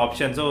getting an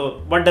option.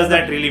 So what does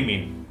that really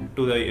mean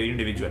to the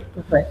individual?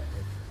 Right.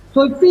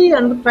 So if we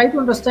try to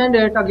understand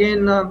it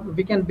again,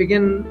 we can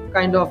begin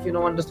kind of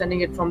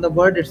understanding it from the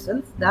word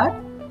itself,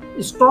 that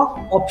stock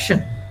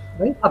option,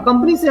 right? A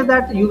company says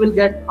that you will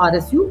get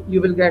RSU, you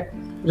will get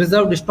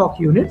reserved stock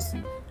units,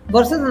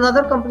 versus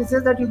another company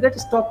says that you get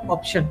stock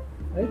option,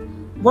 right?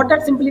 What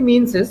that simply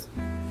means is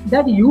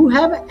that you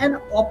have an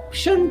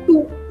option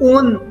to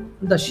own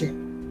the share,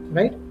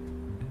 right?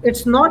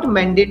 It's not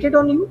mandated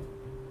on you,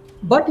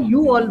 but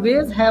you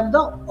always have the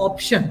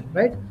option,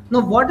 right? Now,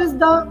 what is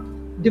the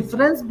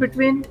difference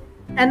between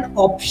an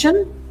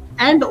option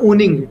and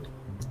owning it,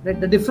 right?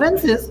 The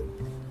difference is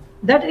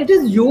that it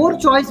is your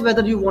choice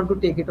whether you want to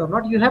take it or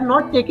not. You have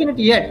not taken it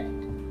yet,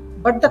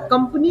 but the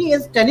company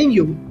is telling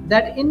you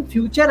that in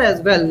future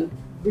as well,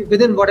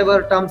 within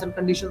whatever terms and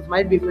conditions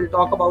might be, we'll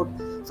talk about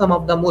some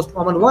of the most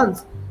common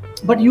ones,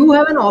 but you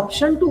have an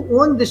option to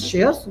own these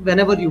shares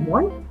whenever you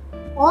want,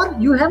 or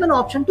you have an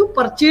option to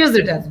purchase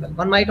it as well.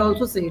 One might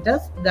also say it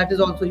as, that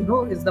is also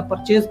is the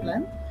purchase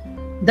plan,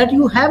 that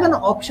you have an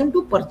option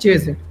to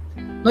purchase it.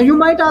 Now you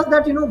might ask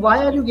that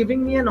why are you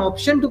giving me an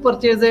option to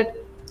purchase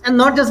it and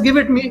not just give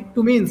it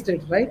to me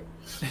instead, right?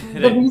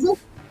 The reason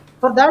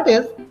for that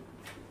is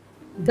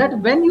that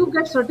when you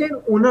get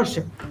certain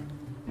ownership,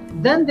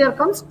 then there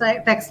comes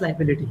tax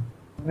liability,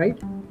 right?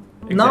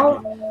 Exactly.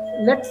 Now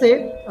let's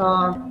say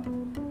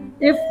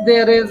if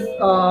there is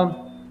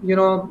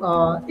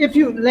if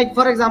you, like,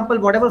 for example,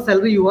 whatever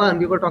salary you earn,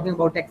 we were talking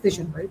about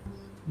taxation, right?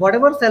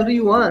 Whatever salary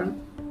you earn,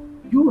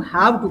 you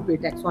have to pay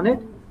tax on it.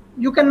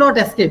 You cannot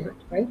escape it,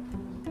 right?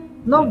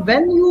 Now,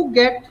 when you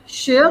get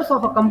shares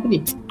of a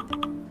company,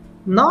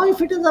 now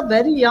if it is a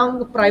very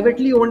young,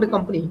 privately owned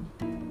company,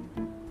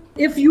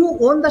 if you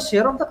own the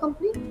share of the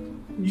company,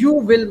 you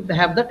will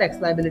have the tax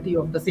liability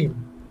of the same,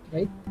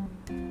 right?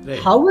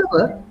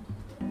 However,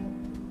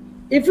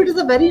 if it is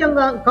a very young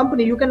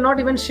company, you cannot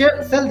even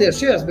sell their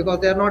shares because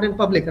they are not in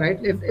public, right?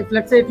 If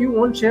let's say if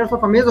you own shares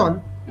of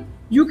Amazon,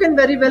 you can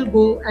very well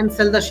go and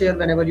sell the share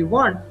whenever you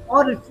want,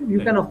 or if you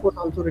can of course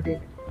also retain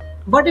it.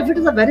 But if it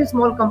is a very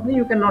small company,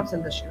 you cannot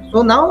sell the share.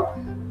 So now,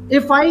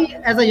 if I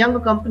as a young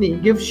company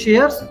give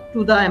shares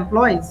to the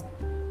employees,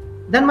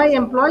 then my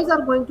employees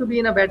are going to be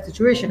in a bad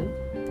situation,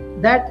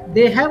 that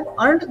they have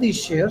earned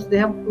these shares, they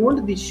have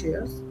owned these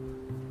shares.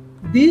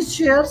 These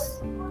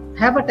shares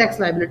have a tax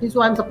liability,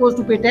 so I'm supposed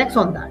to pay tax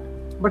on that,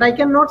 but I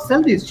cannot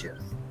sell these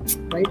shares,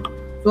 right?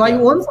 So I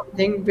own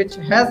something which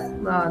has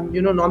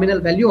nominal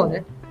value on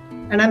it,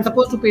 and I'm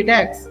supposed to pay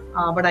tax,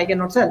 but I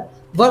cannot sell.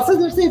 Versus,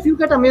 let's say if you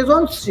get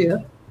Amazon's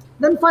share,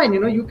 then fine,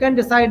 you can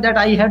decide that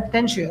I had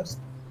 10 shares.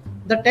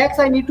 The tax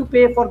I need to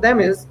pay for them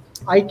is,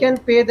 I can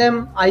pay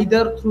them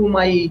either through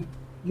my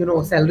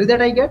salary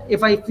that I get,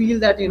 if I feel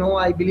that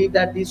I believe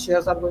that these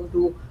shares are going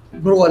to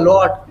grow a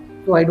lot,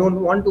 so I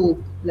don't want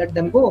to let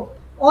them go.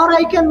 Or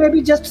I can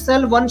maybe just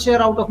sell one share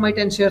out of my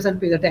 10 shares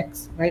and pay the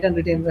tax, right, and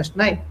retain rest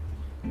 9.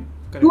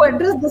 Correct. To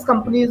address this,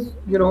 companies,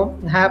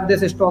 have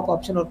this stock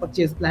option or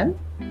purchase plan,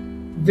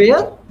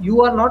 where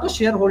you are not a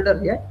shareholder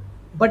yet,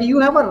 but you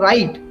have a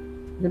right,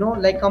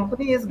 like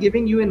company is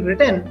giving you in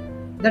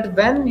return, that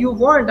when you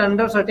want,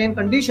 under certain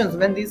conditions,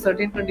 when these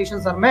certain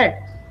conditions are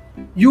met,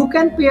 you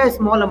can pay a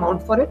small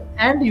amount for it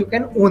and you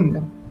can own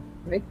them,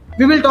 right?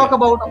 We will talk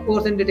about, of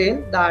course, in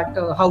detail that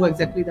how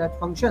exactly that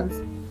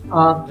functions.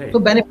 So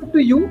benefit to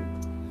you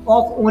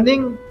of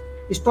owning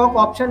stock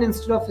option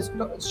instead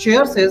of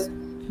shares is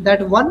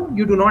that, one,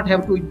 you do not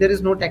have to, there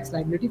is no tax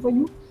liability for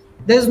you.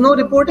 There is no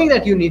reporting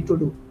that you need to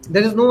do.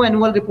 There is no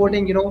annual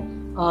reporting, to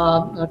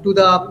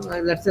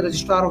the, let's say,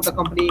 registrar of the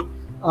company.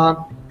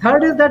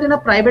 Third is that in a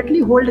privately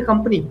held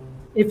company,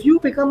 if you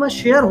become a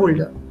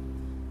shareholder,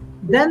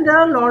 then there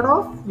are a lot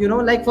of,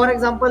 like for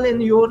example, in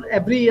your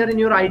every year in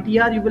your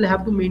ITR, you will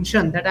have to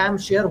mention that I am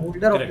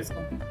shareholder of this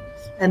company,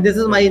 and this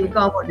is my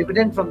income or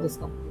dividend from this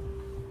company.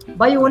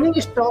 By owning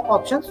stock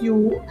options,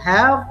 you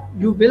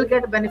will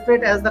get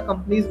benefit as the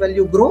company's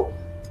value grow,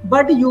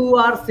 but you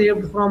are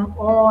saved from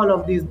all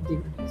of these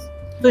activities.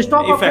 So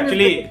stock option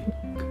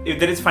if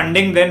there is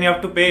funding, then you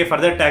have to pay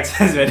further tax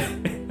as well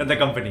at the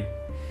company.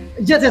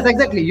 Yes,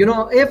 exactly.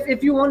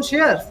 If you own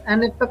shares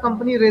and if the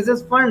company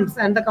raises funds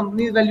and the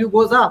company's value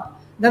goes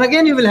up, then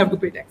again you will have to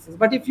pay taxes.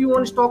 But if you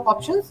own stock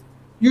options,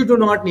 you do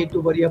not need to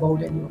worry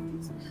about any of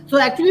these. So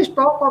actually,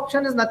 stock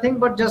option is nothing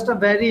but just a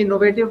very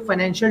innovative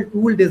financial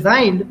tool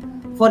designed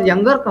for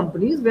younger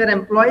companies, where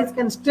employees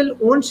can still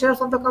own shares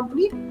of the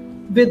company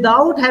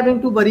without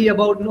having to worry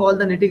about all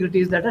the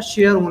nitty-gritties that a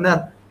share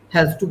owner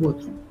has to go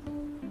through.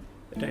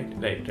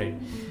 Right.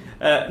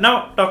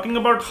 Now, talking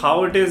about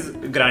how it is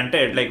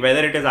granted, like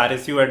whether it is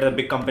RSU at the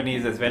big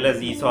companies as well as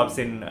ESOPs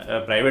in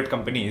private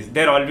companies,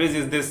 there always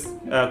is this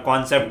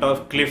concept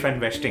of cliff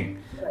and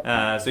vesting.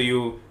 So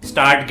you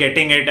start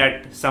getting it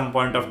at some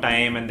point of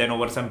time, and then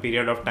over some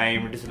period of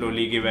time it is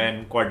slowly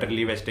given.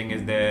 Quarterly vesting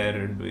is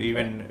there.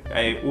 Even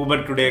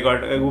Uber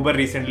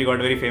recently got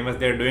very famous.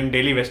 They're doing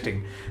daily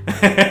vesting.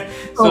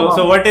 So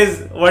how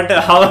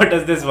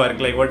does this work?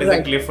 Like, what is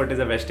a cliff? What is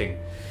a vesting?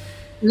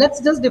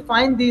 Let's just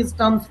define these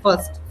terms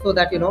first, so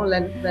that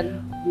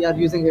when we are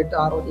using it,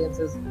 our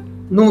audiences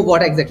know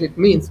what exactly it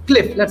means.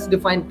 Cliff. Let's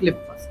define cliff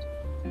first.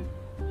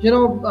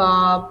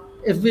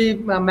 if we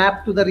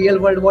map to the real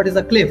world, what is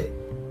a cliff?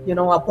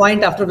 A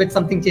point after which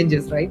something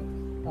changes, right?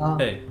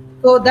 Right.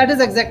 So that is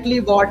exactly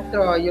what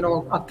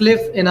a cliff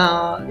in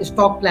a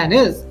stock plan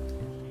is.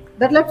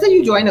 That let's say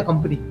you join a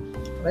company,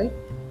 right?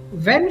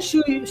 When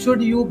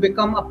should you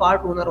become a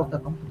part owner of the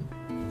company?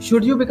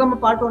 Should you become a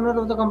part owner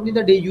of the company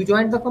the day you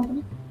joined the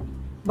company?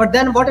 But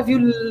then what if you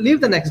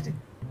leave the next day,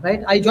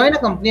 right? I join a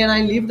company and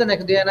I leave the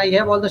next day and I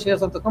have all the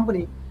shares of the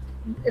company.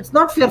 It's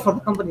not fair for the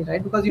company,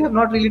 right? Because you have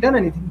not really done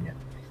anything there.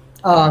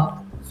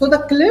 So the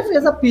cliff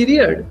is a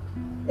period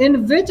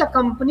in which a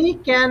company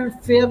can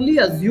fairly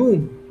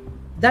assume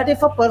that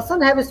if a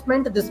person have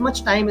spent this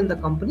much time in the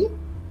company,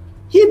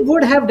 he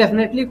would have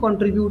definitely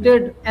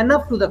contributed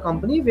enough to the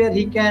company where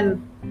he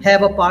can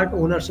have a part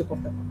ownership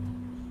of the company,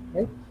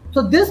 right?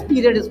 So this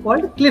period is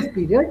called cliff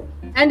period.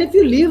 And if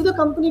you leave the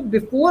company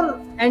before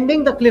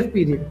ending the cliff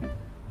period,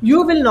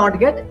 you will not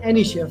get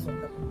any shares of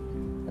the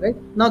company, right?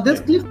 Now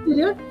this cliff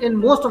period, in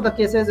most of the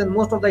cases, in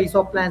most of the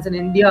ESOP plans in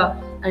India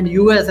and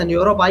US and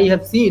Europe, I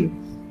have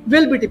seen,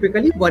 will be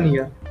typically 1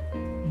 year.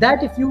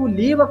 That if you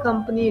leave a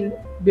company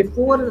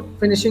before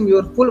finishing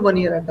your full 1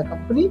 year at the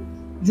company,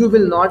 you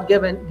will not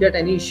get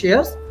any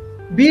shares,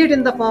 be it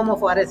in the form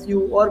of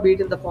RSU or be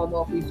it in the form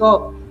of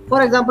ESOP.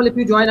 For example, if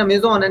you join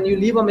Amazon and you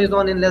leave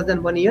Amazon in less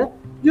than 1 year,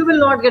 you will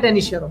not get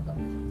any share of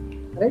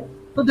them, right?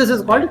 So this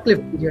is called cliff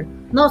period.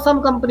 Now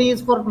some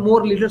companies, for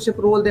more leadership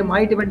role, they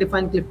might even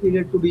define cliff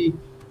period to be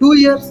 2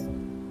 years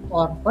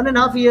or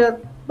 1.5 years,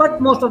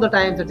 but most of the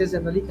times it is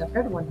generally kept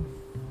at 1 year,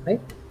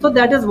 right? So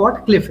that is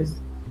what cliff is.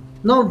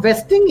 Now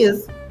vesting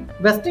is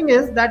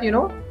that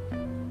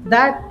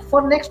that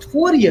for next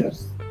 4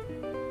 years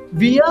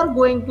we are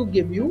going to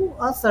give you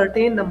a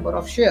certain number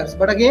of shares.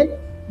 But again,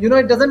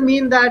 it doesn't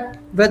mean that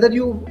whether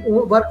you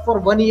work for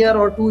 1 year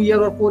or 2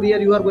 year or 4 year,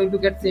 you are going to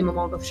get same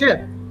amount of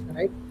share,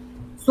 right?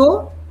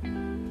 So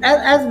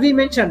as we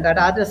mentioned, that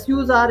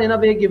RSUs are in a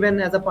way given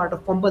as a part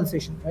of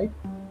compensation, right?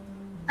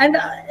 And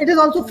it is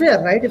also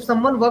fair, right? If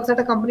someone works at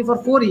a company for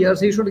 4 years,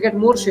 he should get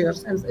more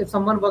shares. And if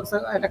someone works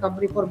at a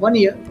company for 1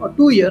 year or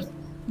 2 years,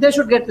 they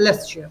should get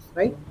less shares,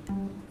 right?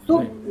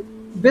 So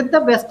with the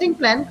vesting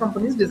plan,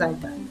 companies design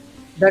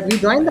that we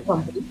join the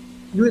company,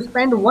 you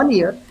spend 1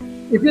 year.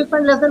 If you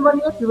spend less than 1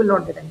 year, you will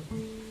not get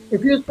anything.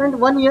 If you spend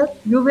 1 year,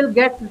 you will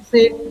get,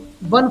 say,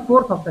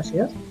 1/4 of the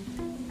shares.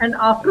 And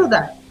after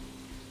that,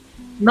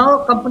 now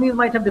companies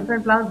might have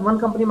different plans. One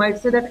company might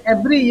say that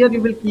every year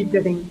you will keep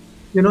getting,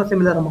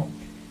 similar amount.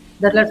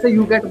 That let's say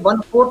you get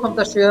 1/4 of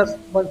the shares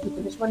once you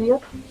finish 1 year,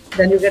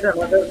 then you get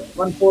another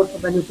 1/4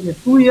 when you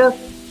finish 2 years,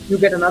 you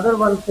get another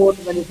 1/4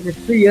 when you finish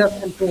 3 years,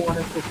 and so on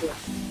and so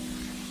forth.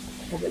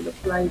 Okay,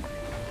 looks like,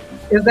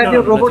 is that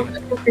your robot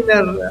vacuum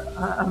cleaner,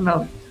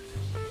 Arnav?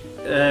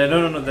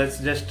 No. That's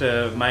just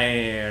my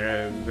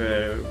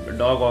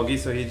dog Augie.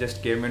 So he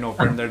just came in,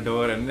 opened the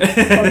door, and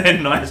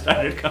then noise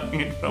started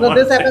coming in from. So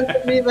this happens to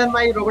me when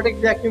my robotic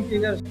vacuum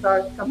cleaner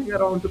starts coming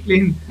around to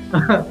clean.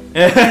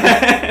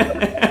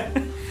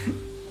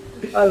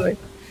 All right.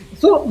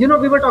 So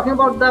we were talking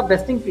about the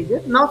vesting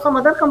period. Now some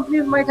other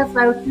companies might have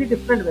slightly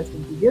different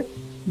vesting period,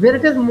 where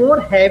it is more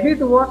heavy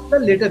towards the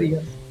later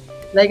years.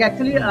 Like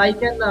actually, I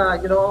can,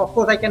 of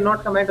course, I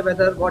cannot comment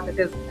whether what it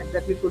is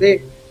exactly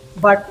today.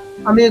 But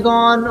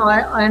Amazon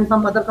and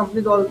some other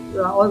companies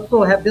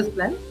also have this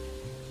plan,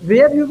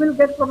 where you will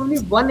get probably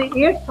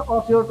 1/8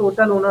 of your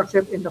total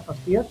ownership in the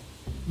first year.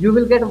 You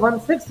will get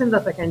 1/6 in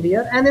the second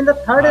year, and in the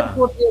third and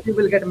fourth year you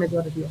will get a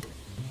majority of it.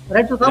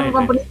 Right? So some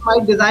companies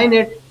might design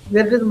it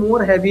where it is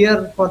more heavier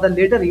for the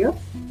later years,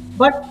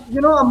 but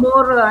a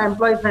more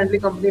employee-friendly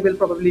company will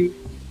probably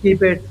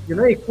keep it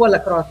equal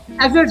across.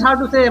 Actually, it's hard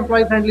to say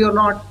employee-friendly or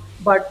not.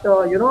 But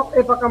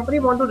if a company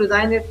want to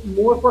design it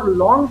more for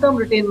long-term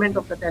retainment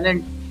of the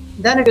talent,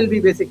 then it will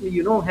be basically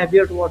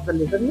heavier towards the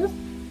later years.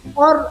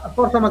 Or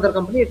for some other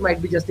company, it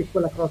might be just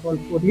equal across all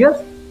 4 years.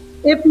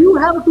 If you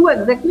have two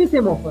exactly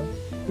same offers,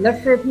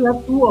 let's say if you have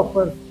two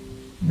offers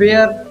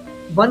where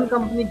one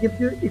company gives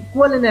you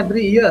equal in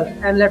every year,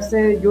 and let's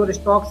say your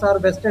stocks are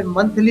vested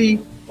monthly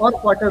or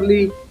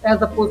quarterly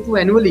as opposed to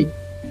annually.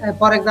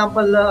 For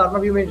example,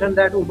 Arnav, you mentioned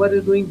that Uber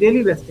is doing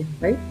daily vesting,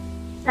 right?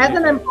 As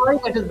an employee,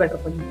 that is better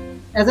for you.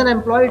 As an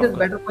employee, it is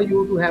better for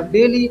you to have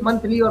daily,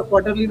 monthly, or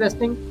quarterly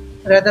vesting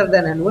rather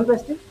than annual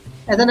vesting.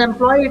 As an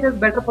employee, it is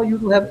better for you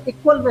to have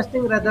equal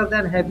vesting rather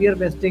than heavier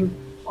vesting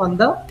on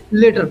the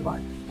later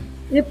part.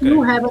 If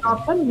you have an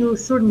option, you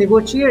should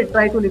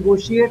try to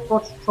negotiate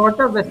for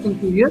shorter vesting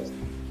periods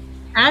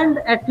and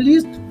at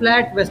least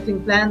flat vesting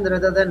plans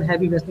rather than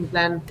heavy vesting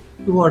plan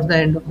towards the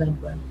end of the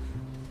employment.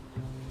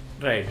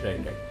 Right.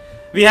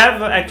 We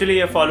have actually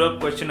a follow-up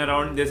question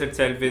around this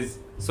itself is,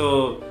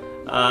 so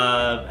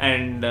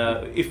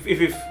if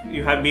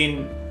you have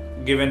been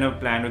given a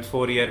plan with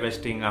 4-year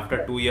vesting,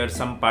 after 2 years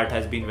some part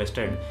has been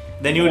vested,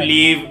 then you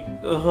leave,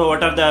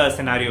 what are the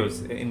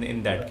scenarios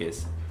in that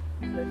case?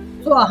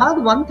 So I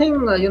have one thing,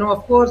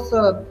 of course,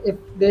 if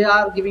they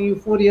are giving you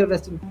 4-year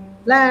vesting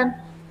plan,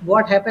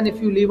 what happens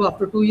if you leave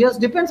after 2 years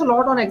depends a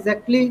lot on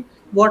exactly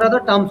what are the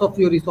terms of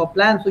your ESOP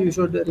plan. So you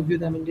should review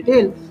them in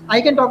detail.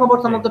 I can talk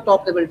about some of the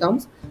top level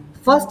terms.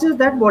 First is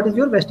that what is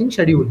your vesting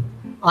schedule?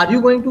 Are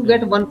you going to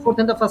get 1/4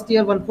 in the first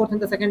year, 1/4 in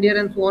the second year,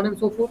 and so on and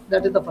so forth?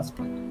 That is the first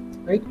point,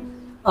 right?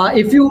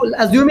 If you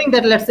assuming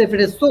that, let's say if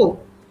it is so,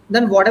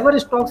 then whatever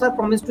stocks are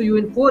promised to you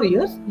in 4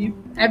 years,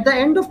 at the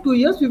end of 2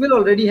 years, you will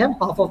already have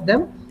half of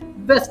them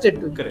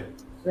vested to you.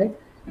 Correct. Right?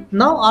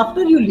 Now,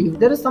 after you leave,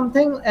 there is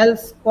something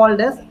else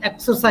called as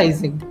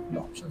exercising the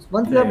options.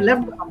 Once you have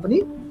left the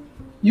company,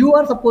 you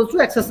are supposed to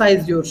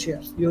exercise your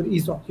shares, your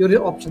ESOP,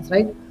 your options,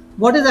 right?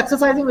 What is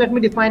exercising? Let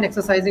me define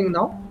exercising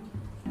now.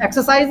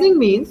 Exercising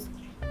means,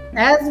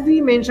 as we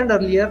mentioned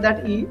earlier,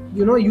 that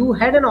you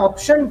had an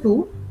option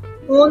to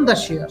own the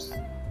shares.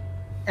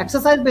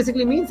 Exercise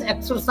basically means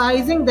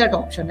exercising that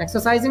option,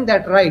 exercising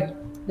that right,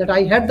 that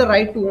I had the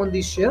right to own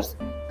these shares,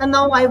 and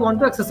now I want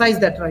to exercise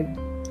that right.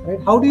 Right?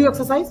 How do you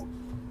exercise?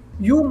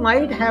 You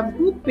might have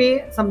to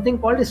pay something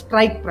called a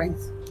strike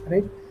price,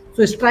 right?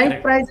 So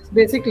strike price is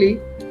basically,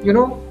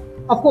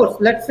 of course,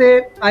 let's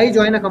say I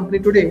join a company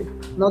today.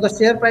 Now the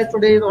share price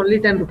today is only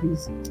 10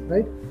 rupees,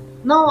 right?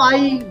 Now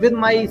I, with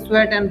my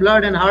sweat and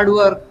blood and hard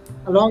work,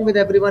 along with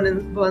everyone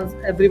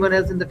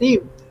else in the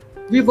team,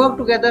 we worked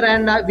together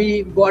and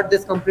we got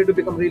this company to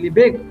become really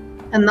big.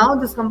 And now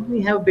this company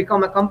have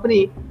become a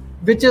company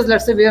which is,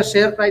 let's say, where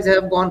share price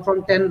have gone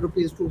from 10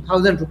 rupees to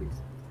 1,000 rupees,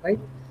 right?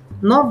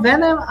 Now,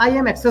 when I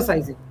am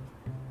exercising,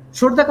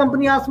 should the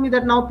company ask me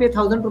that now pay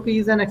 1,000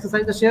 rupees and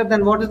exercise the share,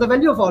 then what is the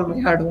value of all my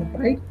hard work,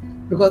 right?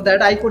 Because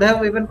that I could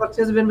have even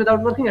purchased even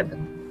without working at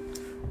them.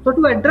 So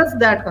to address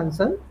that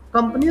concern,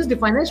 companies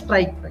define a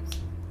strike price.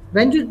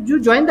 When you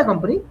join the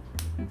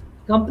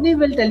company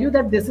will tell you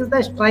that this is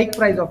the strike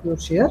price of your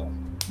share.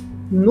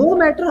 No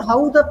matter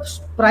how the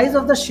price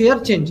of the share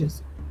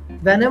changes,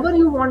 whenever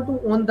you want to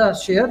own the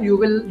share,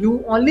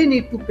 you only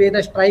need to pay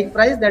the strike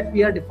price that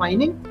we are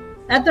defining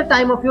at the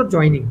time of your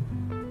joining,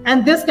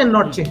 and this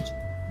cannot change.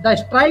 The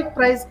strike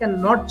price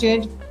cannot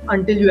change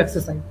until you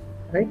exercise,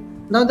 right?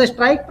 Now the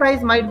strike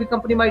price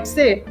company might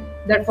say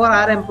that for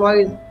our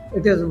employees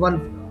it is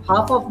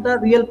 1/2 of the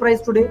real price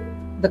today.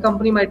 The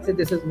company might say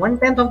this is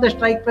 1/10 of the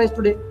strike price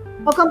today.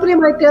 A company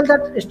might tell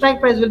that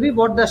strike price will be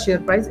what the share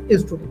price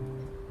is today.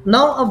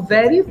 Now a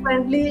very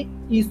friendly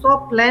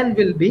ESOP plan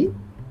will be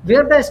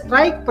where the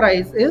strike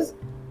price is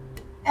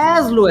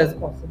as low as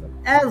possible,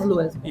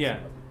 Yeah.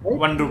 Right?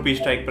 1 rupee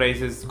strike price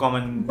is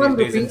common these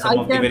days in some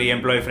of the very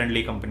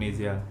employee-friendly companies.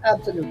 Yeah.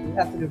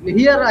 Absolutely.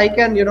 Here I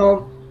can,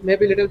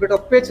 maybe a little bit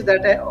of pitch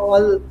that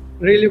all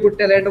really good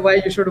talent why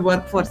you should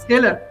work for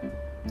Scalar.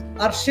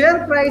 Our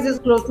share price is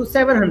close to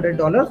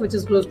 $700, which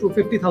is close to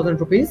 50,000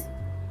 rupees.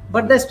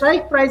 But the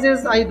strike price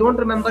is, I don't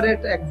remember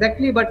it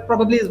exactly, but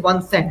probably is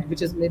 1 cent,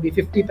 which is maybe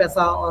 50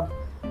 paisa or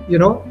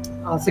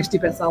 60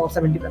 paisa or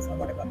 70 paisa,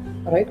 whatever.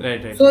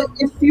 Right. So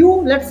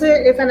let's say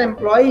if an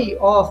employee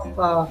of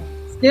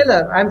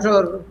Scalar, I'm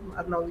sure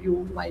now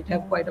you might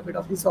have quite a bit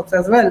of ESOPs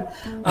as well.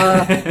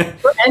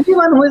 So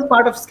anyone who is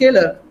part of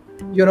Scalar,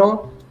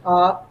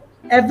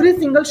 every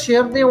single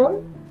share they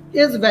own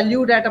is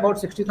valued at about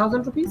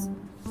 60,000 rupees.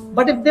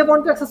 But if they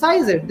want to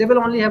exercise it, they will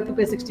only have to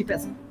pay 60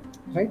 paisa,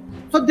 right?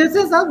 So this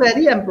is a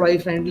very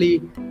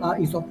employee-friendly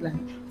ESOP plan.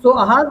 So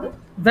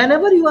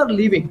whenever you are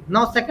leaving,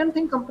 now second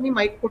thing company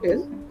might put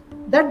is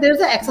that there's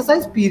an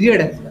exercise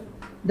period as well.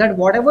 That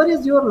whatever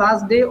is your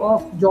last day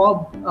of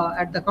job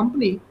at the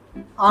company,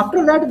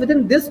 after that,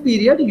 within this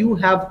period, you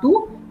have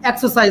to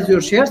exercise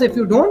your shares. If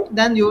you don't,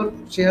 then your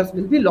shares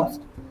will be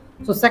lost.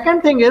 So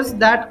second thing is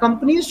that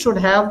companies should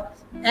have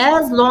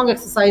as long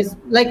exercise,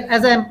 like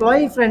as an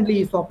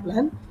employee-friendly ESOP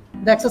plan,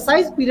 the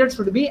exercise period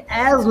should be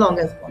as long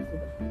as possible.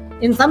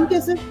 In some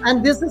cases,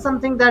 and this is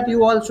something that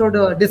you all should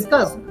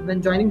discuss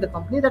when joining the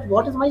company, that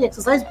what is my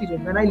exercise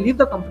period? When I leave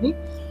the company,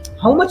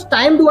 how much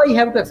time do I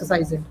have to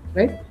exercise it,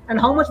 right? And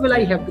how much will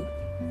I have to pay?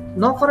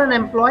 Now for an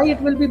employee,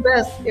 it will be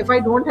best if I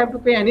don't have to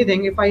pay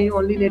anything, if I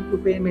only need to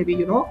pay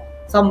maybe,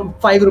 some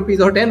 5 rupees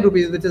or 10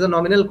 rupees, which is a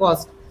nominal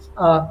cost.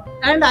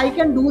 And I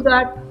can do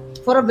that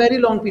for a very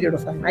long period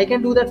of time. I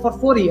can do that for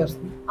 4 years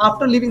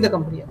after leaving the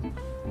company,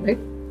 right?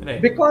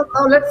 Because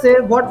now let's say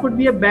what could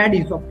be a bad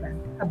ESOP plan?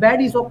 A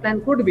bad ESOP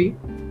plan could be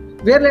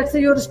where let's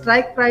say your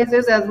strike price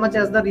is as much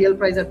as the real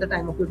price at the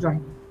time of your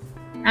joining,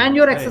 and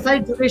your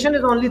exercise duration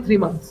is only 3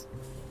 months.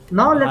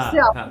 Now let's say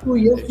after 2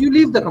 years you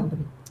leave the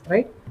company,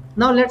 right?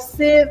 Now let's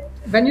say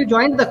when you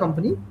joined the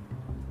company,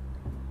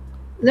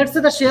 let's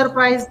say the share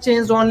price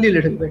changed only a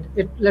little bit.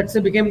 It let's say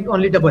became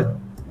only double,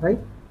 right?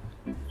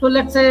 So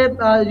let's say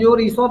your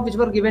ESOP which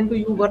were given to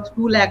you worth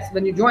 2 lakhs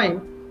when you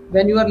joined.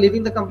 When you are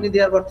leaving the company, they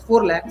are worth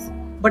 4 lakhs.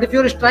 But if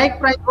your strike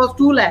price was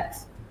 2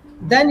 lakhs,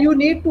 then you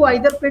need to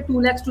either pay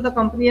 2 lakhs to the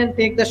company and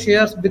take the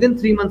shares within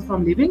 3 months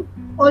from leaving,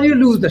 or you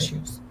lose the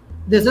shares.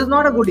 This is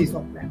not a good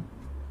ESOP plan.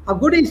 A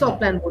good ESOP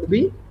plan would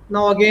be,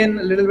 now again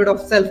a little bit of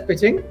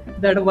self-pitching,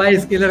 that why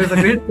Scalar is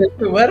a great place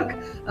to work.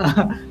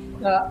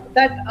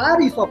 That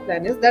our ESOP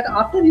plan is that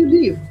after you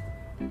leave,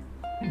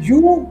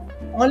 you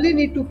only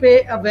need to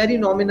pay a very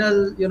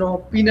nominal,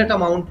 peanut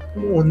amount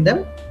to own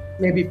them,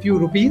 maybe few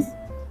rupees,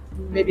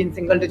 maybe in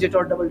single digit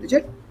or double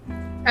digit.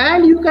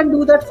 and you can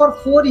do that for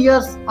 4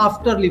 years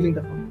after leaving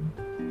the company.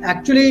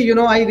 Actually,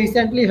 I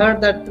recently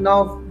heard that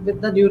now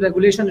with the new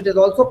regulation, it is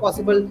also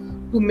possible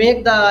to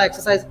make the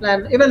exercise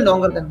plan even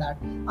longer than that.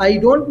 I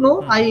don't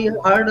know. I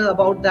heard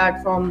about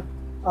that from,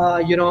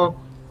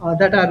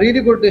 that a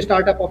really good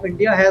startup of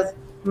India has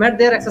made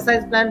their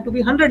exercise plan to be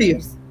 100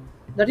 years.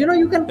 That,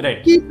 you can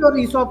keep your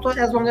ESOPs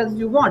as long as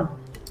you want.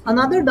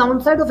 Another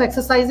downside of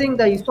exercising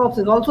the ESOPs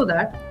is also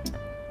that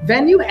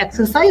when you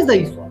exercise the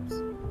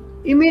ESOPs,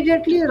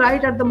 immediately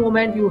right at the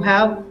moment you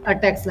have a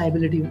tax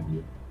liability on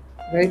you,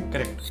 right?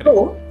 Correct.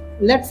 So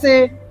let's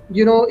say,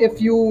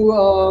 if you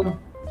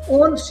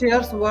own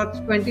shares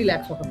worth 20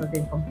 lakhs of a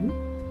certain company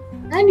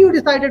and you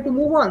decided to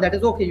move on, that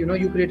is okay.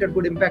 You created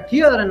good impact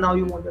here and now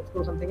you want to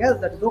explore something else,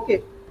 that is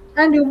okay.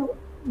 And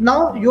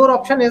now your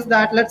option is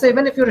that, let's say,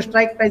 even if your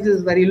strike price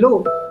is very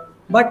low,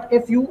 but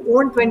if you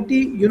own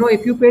 20,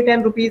 if you pay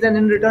 10 rupees and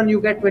in return you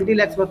get 20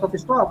 lakhs worth of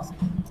stocks,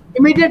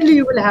 immediately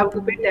you will have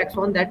to pay tax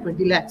on that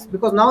 20 lakhs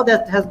because now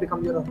that has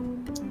become your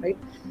own, right?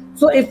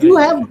 So if you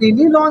have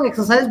really long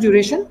exercise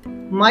duration,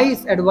 my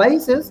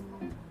advice is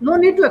no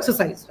need to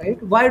exercise,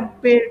 right? Why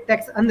pay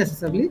tax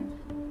unnecessarily?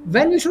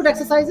 When you should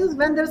exercise is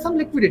when there is some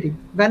liquidity.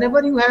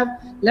 Whenever you have,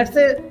 let's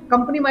say,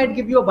 company might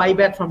give you a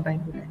buyback from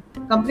time to time.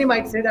 Company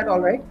might say that, all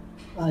right,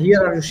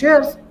 here are your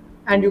shares,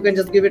 and you can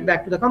just give it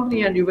back to the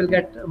company and you will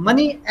get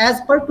money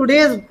as per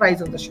today's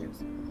price of the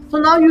shares. So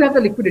now you have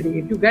the liquidity.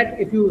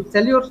 If you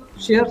sell your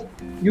shares,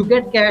 you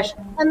get cash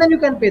and then you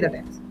can pay the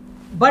tax.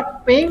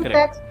 But paying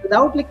tax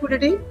without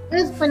liquidity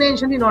is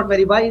financially not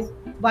very wise.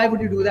 Why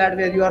would you do that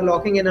where you are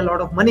locking in a lot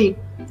of money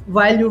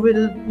while you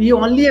will be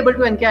only able to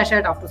encash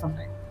it after some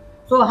time?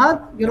 So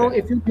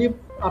if you give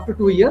after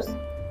 2 years,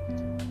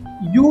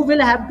 you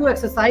will have to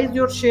exercise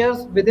your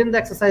shares within the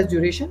exercise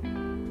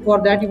duration. For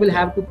that, you will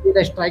have to pay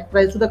the strike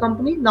price to the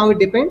company. Now it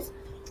depends.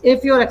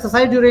 If your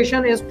exercise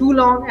duration is too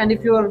long and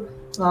if your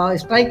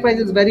strike price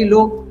is very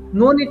low,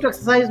 no need to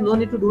exercise, no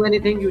need to do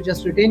anything. You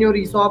just retain your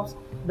ESOPs.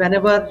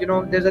 Whenever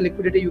there's a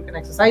liquidity, you can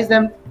exercise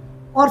them.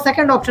 Or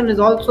second option is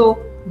also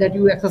that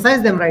you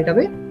exercise them right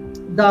away.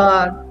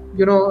 The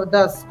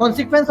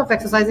consequence of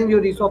exercising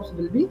your ESOPs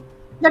will be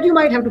that you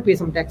might have to pay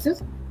some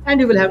taxes and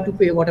you will have to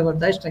pay whatever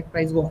the strike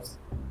price was.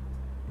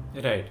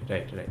 Right.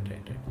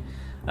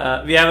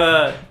 We have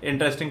a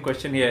interesting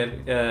question here.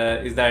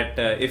 Is that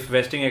if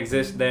vesting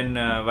exists, then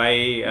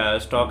why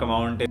stock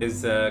amount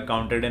is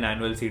counted in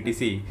annual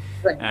CTC?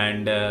 Right.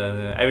 And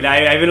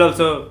I will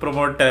also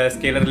promote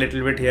Scaler a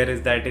little bit here.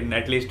 Is that in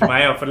at least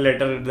my offer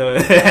letter,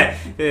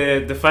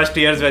 the first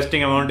year's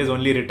vesting amount is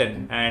only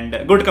written,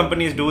 and good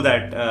companies do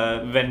that.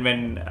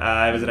 When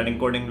I was running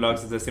coding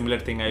blogs, it's a similar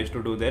thing I used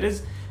to do. There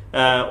is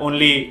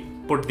only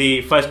put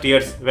the first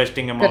year's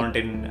vesting amount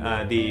in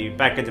the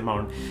package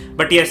amount.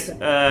 But yes,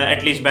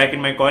 at least back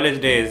in my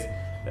college days,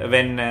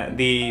 when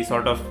the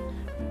sort of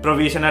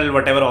provisional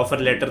whatever offer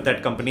letter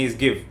that companies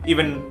give,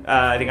 even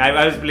I think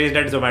I was placed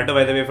at Zomato,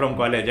 by the way, from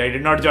college. I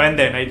did not join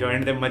them, I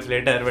joined them much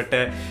later, but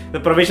the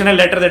provisional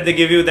letter that they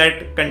give you,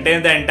 that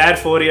contains the entire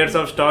 4 years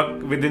of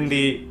stock within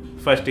the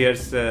first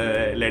year's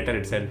letter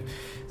itself.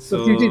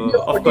 So CTC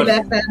of 40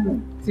 lakhs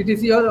and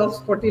CTC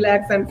of 40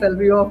 lakhs and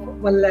salary of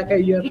 1 lakh a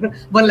year,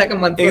 1 lakh a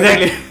month.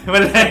 Exactly.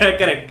 Well,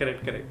 correct.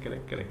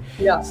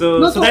 Yeah.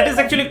 So that is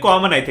actually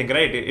common, I think,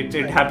 right? It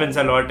happens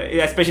a lot,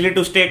 especially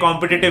to stay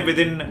competitive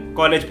within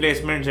college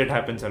placements. It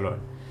happens a lot.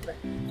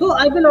 So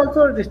I will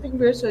also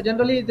distinguish.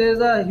 Generally, there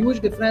is a huge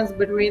difference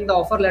between the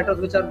offer letters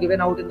which are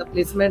given out in the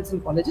placements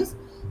in colleges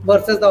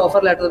versus the offer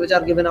letters which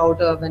are given out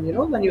when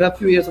you have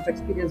few years of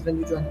experience when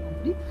you join the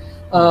company.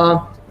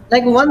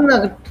 Like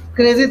one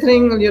crazy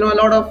thing, a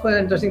lot of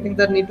interesting things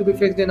that need to be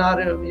fixed in our,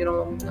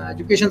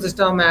 education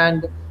system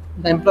and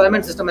the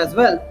employment system as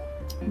well.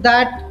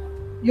 That,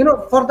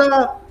 for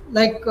the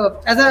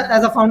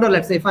as a founder,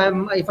 let's say if I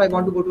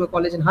want to go to a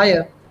college and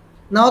hire,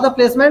 now the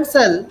placement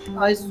cell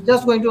is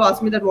just going to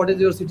ask me that what is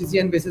your CTC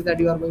and basis that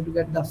you are going to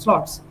get the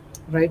slots,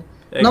 right?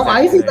 Exactly. Now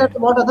I see that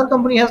what other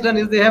company has done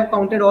is they have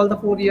counted all the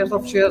 4 years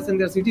of shares in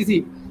their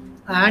CTC.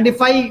 And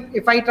if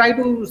I try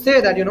to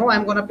say that,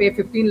 I'm going to pay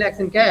 15 lakhs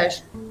in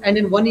cash and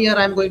in 1 year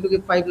I'm going to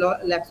give 5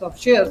 lakhs of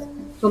shares.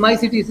 So my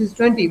CTC is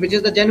 20, which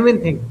is the genuine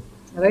thing,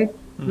 right?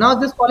 Mm-hmm. Now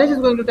this college is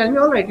going to tell me,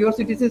 all right, your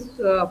CTC is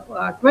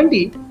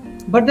 20,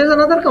 but there's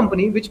another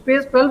company which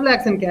pays 12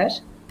 lakhs in cash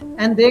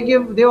and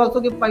they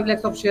also give 5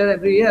 lakhs of share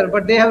every year,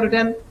 but they have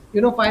written,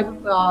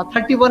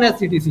 31 as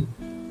CTC.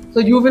 So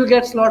you will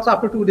get slots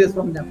after 2 days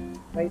from them,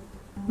 right?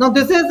 Now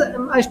this is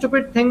a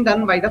stupid thing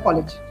done by the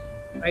college.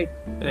 Right.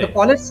 The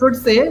college should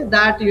say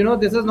that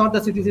this is not the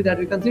CTC that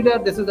we consider,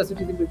 this is the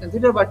CTC we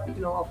consider, but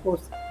of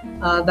course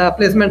the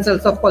placement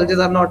cells of colleges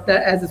are not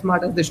as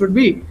smart as they should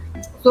be.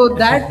 So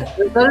that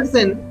results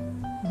in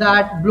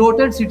that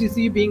bloated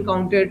CTC being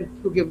counted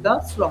to give the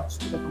slots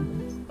to the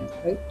companies.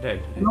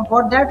 Right. Now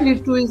what that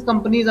leads to is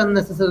companies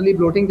unnecessarily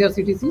bloating their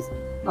CTCs.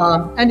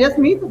 And yes,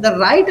 the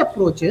right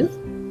approach is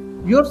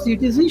your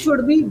CTC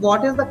should be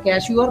what is the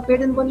cash you are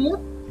paid in 1 year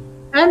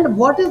and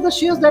what is the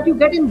shares that you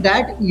get in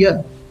that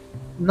year.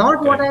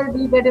 Not what I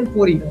will get in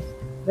 4 years,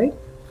 right?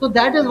 So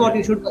that is what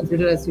you should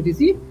consider as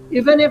CTC.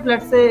 Even if,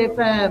 let's say, if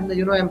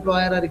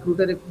employer or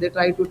recruiter, if they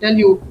try to tell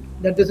you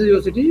that this is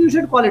your CTC, you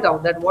should call it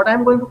out that what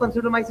I'm going to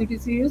consider my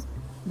CTC is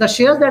the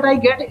shares that I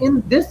get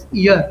in this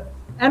year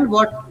and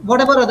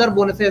whatever other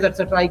bonuses,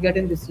 etc. I get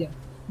in this year.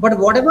 But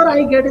whatever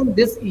I get in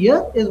this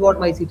year is what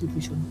my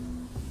CTC should be.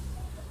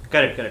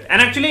 Correct. And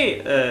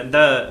actually,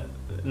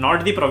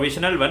 not the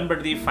provisional one,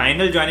 but the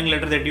final joining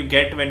letter that you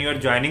get when you are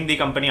joining the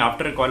company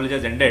after college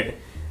has ended,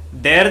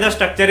 there the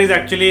structure is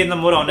actually in the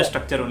more honest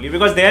structure only,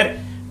 because there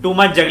too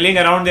much juggling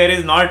around there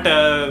is not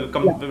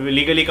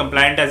legally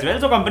compliant as well,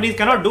 so companies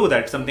cannot do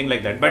that, something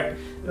like that. But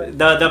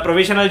the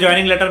provisional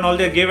joining letter and all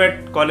they give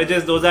at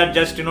colleges, those are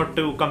just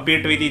to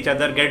compete with each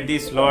other, get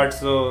these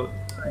slots, so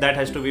that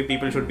has to be,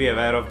 people should be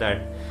aware of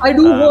that. I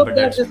do hope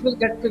that this will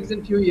get fixed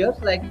in few years.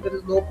 Like, there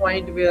is no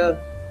point where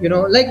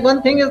like,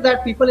 one thing is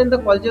that people in the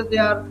colleges, they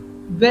are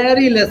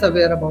very less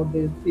aware about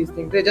these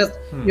things. They just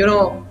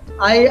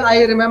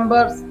I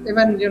remember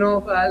even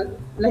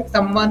like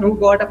someone who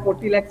got a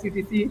 40 lakh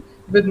CTC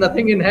with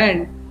nothing in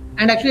hand,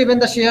 and actually when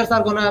the shares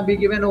are gonna be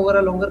given over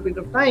a longer period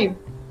of time,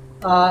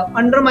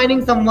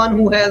 undermining someone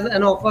who has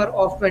an offer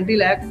of 20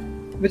 lakhs,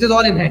 which is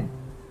all in hand,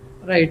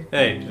 right?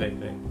 Right.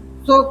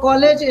 So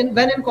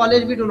when in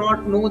college we do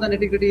not know the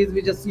nitty-gritties,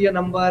 we just see a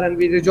number and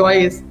we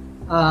rejoice.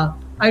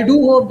 I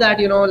do hope that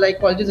like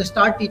colleges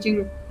start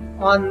teaching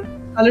on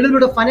a little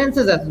bit of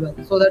finances as well,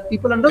 so that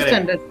people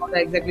understand that what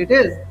exactly it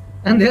is,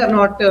 and they are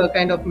not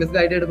kind of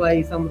misguided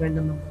by some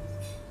random numbers.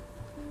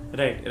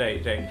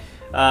 Right.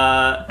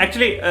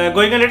 Actually,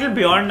 going a little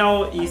beyond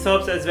now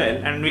ESOPs as well,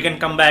 and we can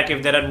come back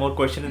if there are more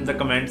questions in the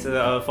comments,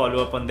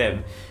 follow up on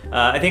them.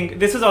 I think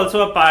this is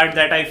also a part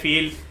that I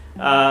feel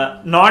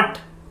not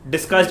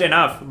discussed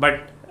enough,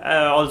 but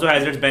also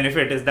has its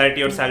benefit, is that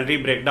your salary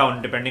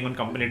breakdown depending on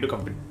company to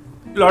company.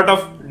 A lot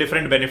of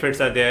different benefits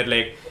are there,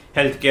 like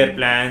healthcare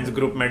plans,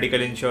 group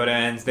medical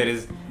insurance, there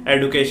is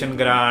education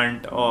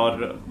grant,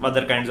 or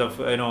other kinds of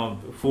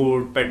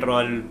food,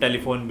 petrol,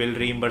 telephone bill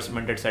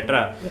reimbursement,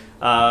 etc.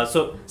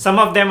 So some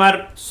of them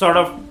are sort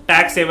of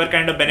tax saver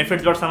kind of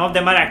benefits, but some of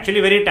them are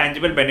actually very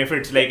tangible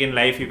benefits, like in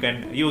life you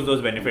can use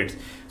those benefits.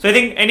 So I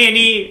think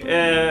any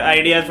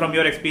ideas from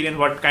your experience,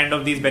 what kind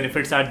of these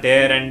benefits are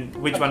there and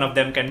which one of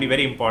them can be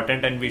very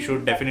important and we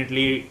should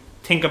definitely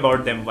think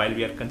about them while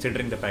we are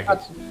considering the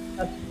package?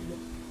 Absolutely.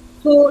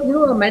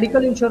 So,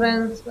 medical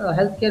insurance,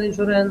 healthcare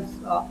insurance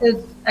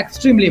is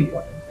extremely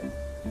important.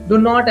 Do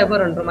not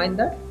ever undermine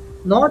that.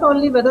 Not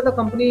only whether the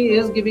company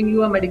is giving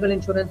you a medical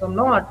insurance or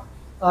not,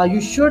 you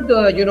should,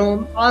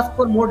 ask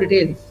for more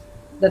details.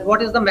 That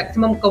what is the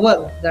maximum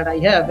cover that I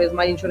have? Is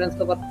my insurance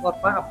cover for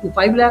up to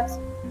 5 lakhs?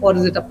 Or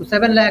is it up to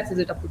 7 lakhs? Is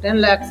it up to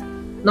 10 lakhs?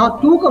 Now,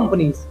 two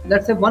companies,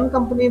 let's say one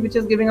company which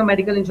is giving a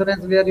medical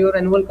insurance where your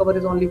annual cover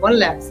is only 1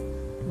 lakhs,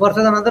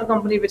 versus another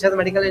company which has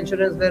medical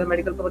insurance where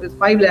medical cover is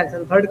 5 lakhs,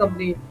 and third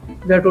company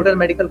where total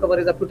medical cover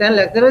is up to 10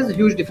 lakhs. There is a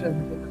huge difference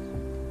between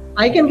them.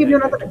 I can give you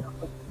another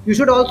example. You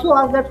should also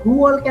ask that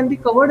who all can be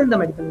covered in the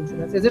medical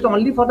insurance. Is it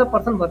only for the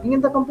person working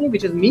in the company,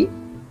 which is me,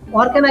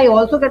 or can I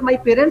also get my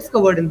parents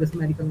covered in this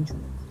medical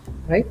insurance,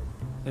 right?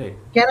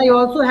 Can I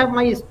also have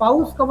my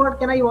spouse covered?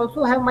 Can I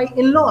also have my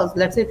in-laws?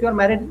 Let's say if you are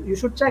married, you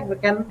should check,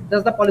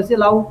 does the policy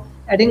allow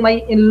adding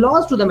my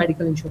in-laws to the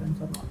medical insurance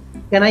or not?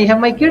 Can I have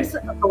my kids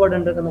covered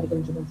under the medical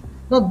insurance?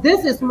 Now,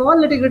 this small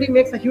nitty-gritty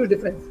makes a huge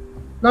difference.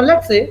 Now,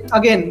 let's say,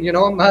 again,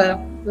 I'm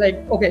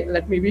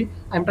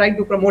trying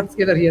to promote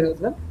Scaler here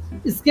as well.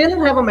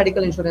 Scaler have a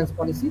medical insurance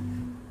policy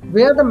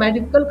where the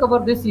medical cover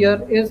this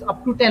year is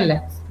up to 10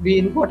 lakhs.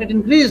 We got it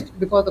increased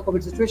because of the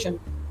COVID situation,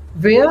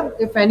 where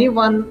if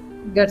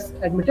anyone gets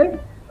admitted,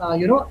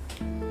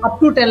 up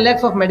to 10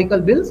 lakhs of medical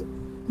bills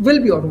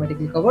will be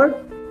automatically covered.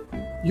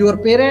 Your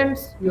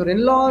parents, your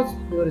in-laws,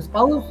 your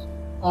spouse,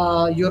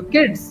 your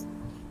kids,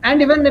 and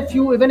even if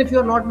you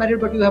are not married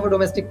but you have a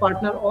domestic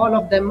partner, all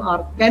of them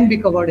can be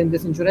covered in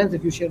this insurance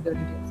if you share their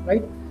details,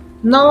 right?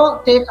 Now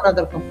take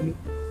another company.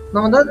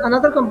 Now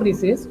another company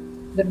says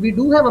that we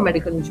do have a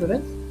medical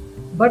insurance,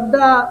 but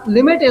the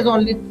limit is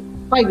only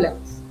 5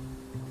 lakhs,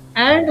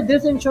 and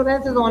this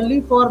insurance is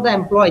only for the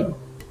employee.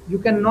 You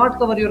cannot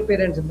cover your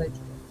parents in the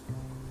insurance.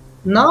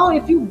 Now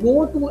if you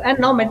go to, and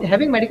now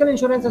having medical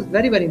insurance is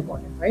very, very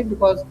important, right?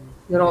 Because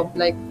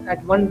like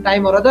at one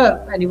time or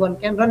other, anyone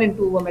can run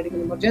into a medical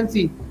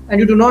emergency, and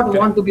you do not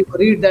want to be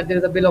worried that there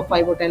is a bill of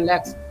 5 or 10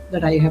 lakhs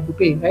that I have to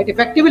pay, right?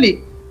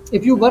 Effectively,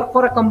 if you work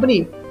for a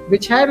company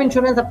which have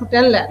insurance up to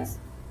 10 lakhs,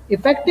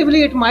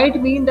 effectively it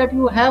might mean that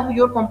you have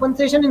your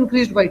compensation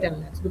increased by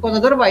 10 lakhs, because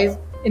otherwise,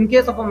 in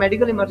case of a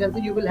medical emergency,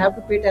 you will have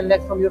to pay 10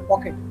 lakhs from your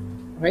pocket,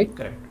 right?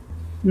 Correct.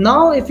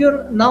 Now,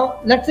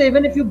 let's say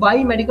even if you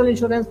buy medical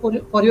insurance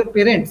for your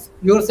parents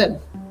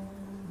yourself,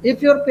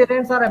 if your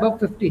parents are above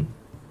 50,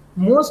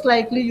 most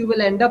likely you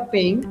will end up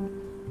paying,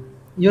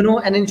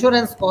 an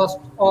insurance cost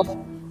of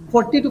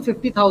 40 to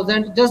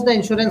 50,000, just the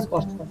insurance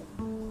cost for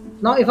them.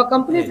 Now, if a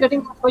company is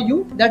getting for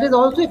you, that is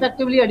also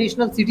effectively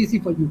additional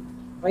CTC for you,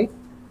 right?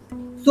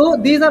 So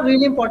these are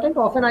really important.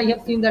 Often I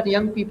have seen that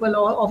young people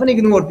often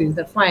ignore these.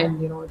 That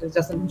fine, it is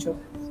just an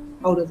insurance.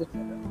 How does it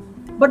matter?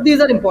 But these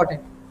are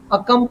important.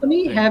 A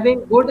company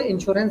having good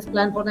insurance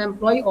plan for the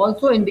employee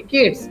also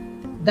indicates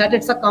that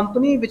it's a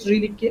company which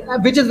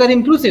which is very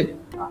inclusive.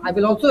 I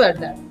will also add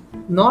that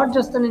not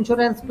just an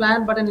insurance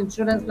plan, but an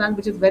insurance plan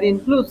which is very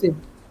inclusive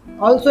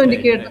also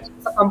indicates that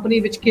it's a company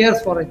which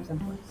cares for its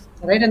employees,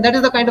 right? And that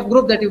is the kind of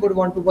group that you would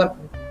want to work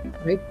with,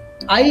 right?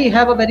 I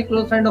have a very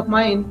close friend of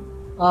mine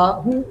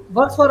who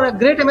works for a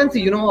great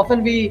MNC.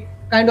 Often we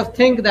kind of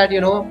think that,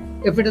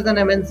 if it is an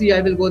MNC, I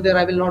will go there,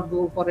 I will not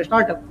go for a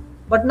startup.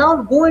 But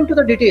now go into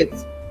the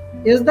details.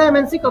 Is the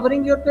MNC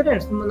covering your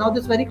parents? Now,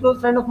 this very close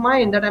friend of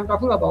mine that I'm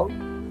talking about,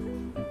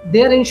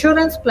 their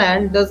insurance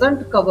plan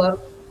doesn't cover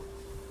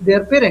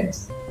their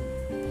parents.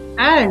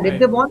 And if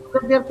they want to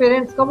get their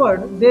parents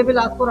covered, they will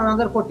ask for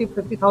another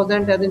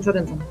 40,000-50,000 as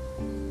insurance,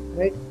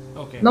 right?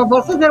 Okay. Now,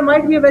 versus there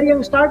might be a very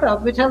young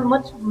startup which has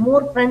much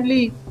more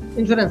friendly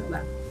insurance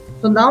plan.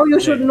 So now you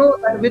should know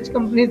that which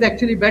company is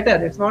actually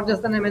better. It's not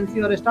just an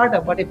MNC or a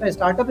startup, but if a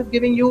startup is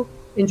giving you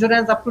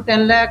insurance up to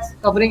 10 lakhs,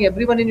 covering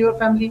everyone in your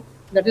family,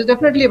 that is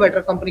definitely a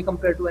better company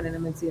compared to an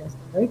MNC as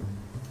well, right?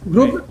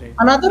 Group.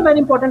 Another very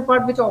important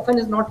part which often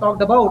is not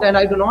talked about, and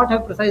I do not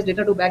have precise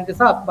data to back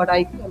this up, but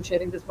I am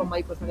sharing this from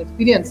my personal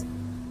experience.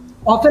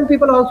 Often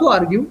people also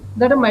argue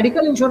that a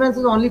medical insurance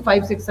is only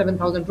 5, 6,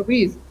 7,000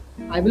 rupees.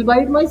 I will buy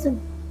it myself,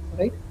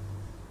 right?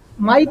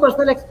 My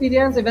personal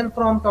experience, even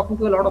from talking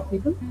to a lot of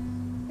people,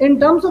 in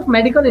terms of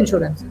medical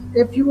insurance,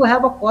 if you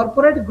have a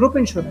corporate group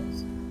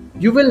insurance,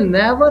 you will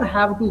never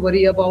have to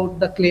worry about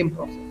the claim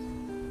process.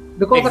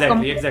 Because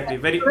exactly.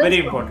 Very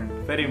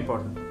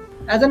important.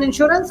 As an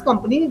insurance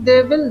company,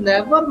 they will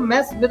never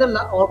mess with a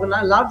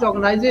large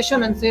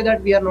organization and say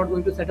that we are not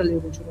going to settle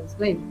your insurance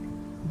claim.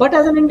 But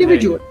as an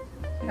individual,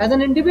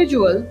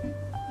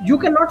 you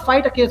cannot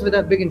fight a case with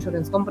a big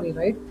insurance company,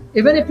 right?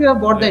 Even if you have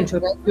bought the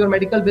insurance, your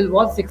medical bill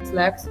was 6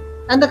 lakhs,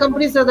 and the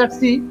company says that,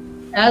 see,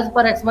 as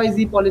per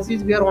XYZ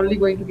policies, we are only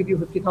going to give you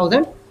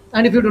 50,000,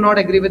 and if you do not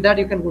agree with that,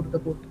 you can go to the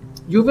court.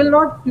 You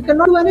cannot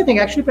do anything.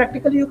 Actually,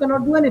 practically, you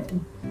cannot do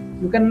anything.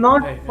 You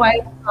cannot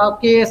fight a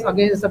case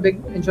against a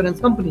big insurance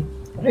company,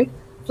 right?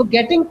 So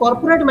getting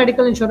corporate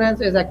medical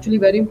insurance is actually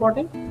very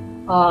important.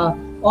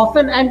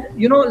 Often, and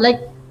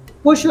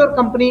push your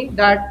company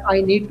that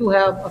I need to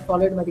have a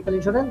solid medical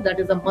insurance. That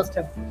is a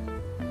must-have.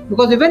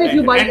 Because even if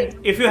you buy and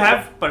if you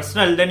have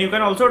personal, then you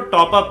can also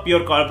top up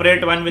your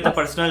corporate one with a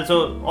personal.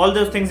 So all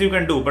those things you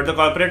can do, but the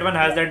corporate one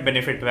has that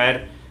benefit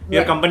where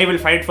your company will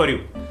fight for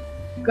you.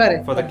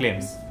 Correct. For the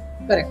claims.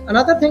 Correct.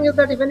 Another thing is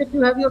that even if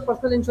you have your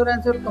personal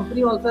insurance, your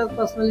company also has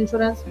personal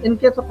insurance in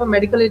case of a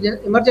medical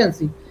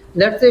emergency.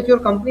 Let's say if your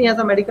company has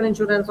a medical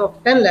insurance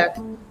of 10 lakhs,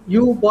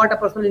 you bought a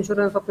personal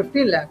insurance of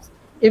 15 lakhs.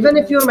 Even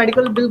if your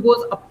medical bill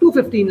goes up to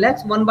 15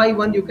 lakhs, one by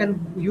one, you can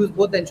use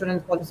both the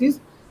insurance policies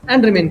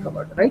and remain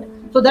covered, right?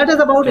 So that is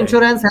about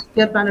insurance,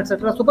 healthcare plan,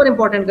 etc. Super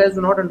important, guys.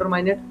 Do not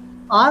undermine it.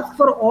 Ask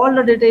for all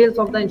the details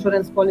of the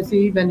insurance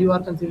policy when you are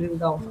considering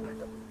the offer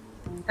letter.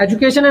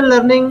 Education and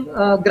learning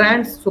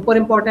grants, super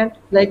important.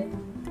 Like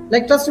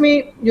trust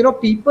me,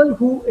 people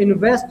who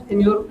invest in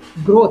your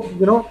growth,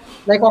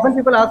 like often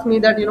people ask me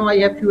that, I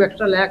have few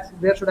extra lakhs,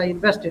 where should I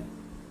invest it?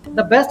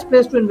 The best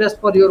place to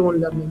invest for your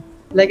own learning.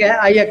 Like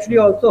I actually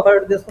also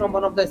heard this from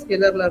one of the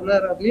Scalar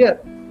learner earlier,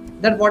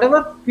 that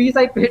whatever fees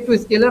I paid to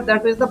Scalar,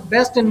 that is the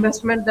best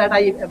investment that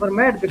I ever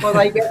made, because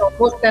I get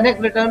almost 10x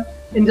return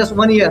in just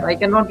 1 year. I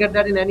cannot get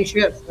that in any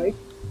shares, right?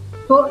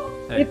 So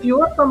if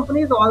your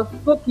company is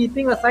also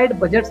keeping aside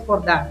budgets for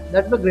that,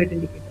 that's a great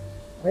indicator,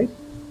 right?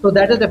 So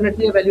that is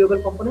definitely a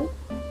valuable component.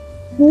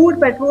 Food,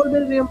 petrol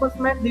bill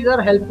reimbursement, these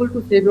are helpful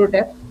to save your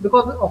tax,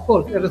 because of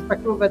course,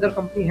 irrespective of whether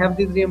company have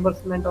these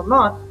reimbursement or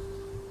not,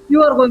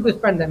 you are going to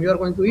spend them, you are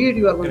going to eat,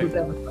 you are going to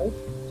travel, right?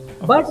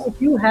 But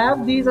if you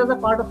have these as a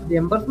part of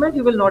reimbursement,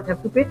 you will not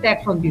have to pay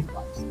tax on these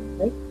parts,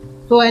 right?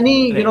 So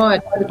any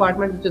HR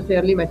department which is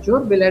fairly mature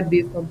will add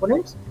these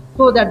components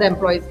so that the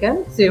employees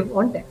can save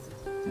on taxes,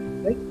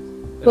 right?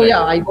 So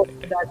I hope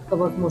that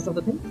covers most of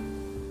the things.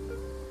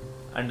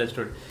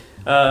 Understood.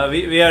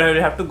 We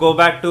have to go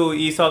back to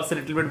ESOPs a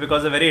little bit,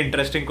 because a very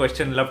interesting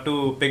question. Love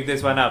to pick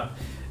this one up,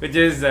 which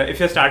is if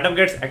your startup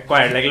gets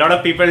acquired. Like a lot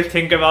of people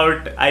think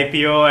about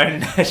IPO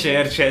and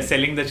share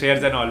selling the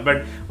shares and all,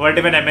 but what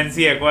if an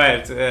MNC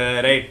acquires,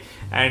 right?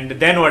 And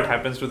then what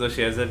happens to those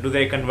shares? Do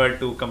they convert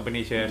to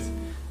company shares?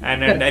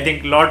 And I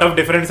think a lot of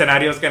different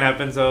scenarios can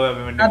happen. So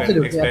I mean, you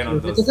can explain on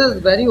those. This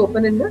is very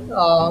open-ended,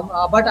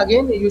 but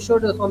again, you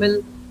should,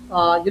 Somil,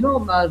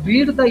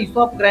 read the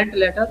ESOP grant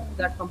letter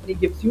that company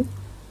gives you,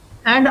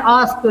 and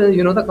ask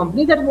the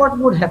company that what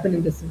would happen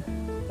in this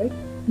scenario, right?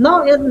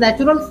 Now, a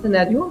natural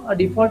scenario, a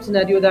default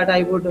scenario that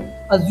I would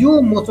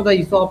assume most of the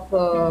ESOP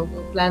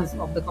plans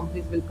of the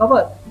companies will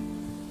cover,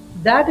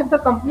 that if the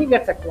company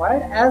gets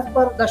acquired as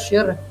per the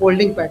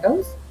shareholding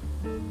patterns,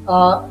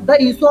 the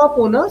ESOP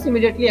owners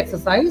immediately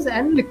exercise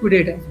and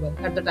liquidate as well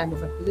at the time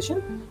of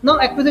acquisition. Now,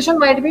 acquisition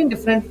might be in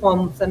different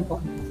forms and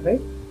formats,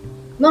 right?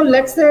 Now,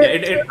 let's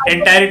say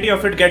entirety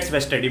of it gets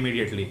vested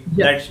immediately.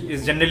 Yes. That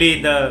is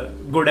generally the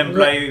good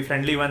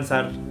employee-friendly ones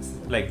are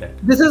like that.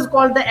 This is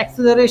called the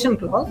acceleration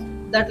clause.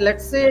 That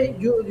let's say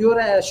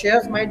your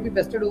shares might be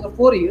vested over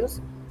 4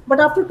 years, But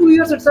after 2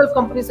 years itself,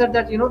 company said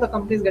that the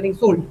company is getting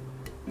sold.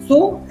 So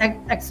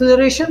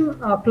acceleration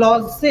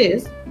clause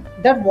says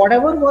that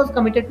whatever was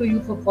committed to you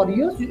for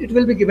years, it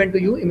will be given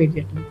to you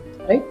immediately,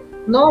 right?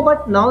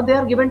 But now they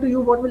are given to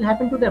you. What will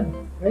happen to them,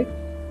 right?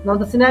 Now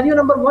the scenario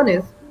number one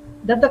is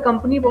that the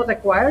company was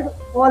acquired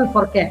all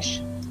for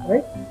cash,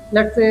 right?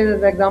 Let's say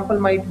the example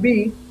might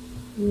be,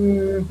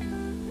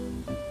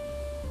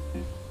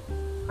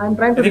 I'm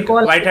trying to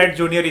recall. Whitehead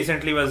Junior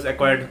recently was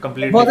acquired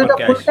completely was it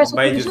for a full cash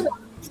by acquisition?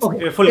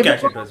 Okay. Full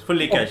cash. It was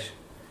fully cash.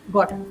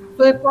 Got it.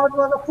 So if it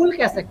was a full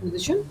cash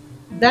acquisition,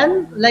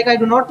 then I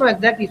do not know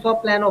exact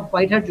ESOP plan of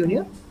Whitehead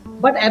Junior,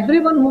 but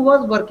everyone who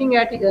was working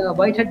at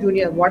Whitehead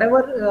Junior, whatever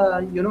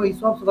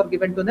ESOPs were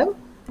given to them,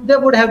 they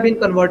would have been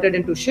converted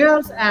into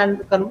shares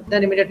and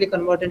then immediately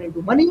converted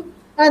into money,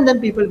 and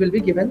then people will be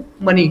given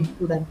money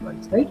to the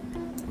employees, right?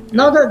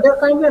 Now there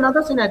can be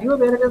another scenario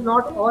where it is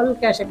not all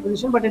cash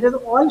acquisition, but it is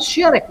all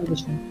share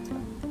acquisition.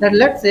 That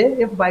let's say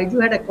if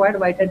Byju had acquired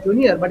Whitehead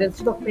Junior, but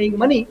instead of paying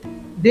money,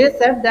 they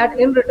said that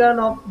in return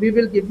we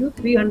will give you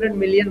 300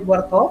 million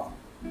worth of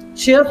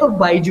shares of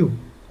Byju,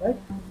 right?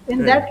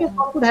 In that case,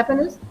 what could happen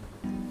is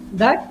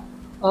that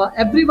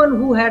everyone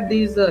who had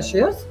these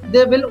shares,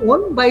 they will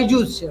own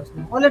Byju's shares.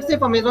 Or let's say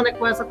if Amazon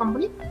acquires a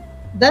company,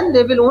 then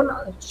they will own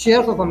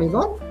shares of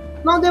Amazon.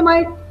 Now they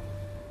might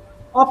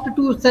opt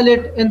to sell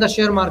it in the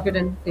share market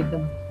and take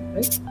them,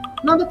 right?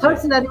 Now the third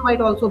scenario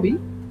might also be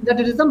that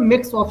it is a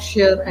mix of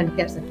share and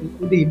cash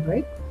deal,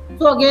 right?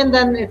 So again,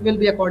 then it will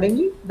be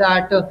accordingly.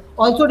 That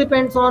also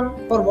depends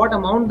on for what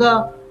amount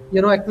the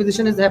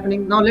acquisition is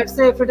happening. Now let's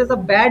say if it is a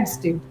bad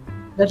state,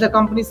 that the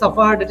company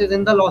suffered, it is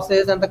in the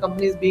losses, and the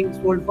company is being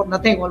sold for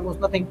nothing, almost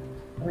nothing,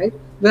 right?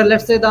 Where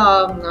let's say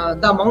the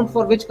amount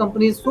for which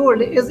company is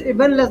sold is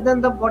even less than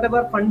the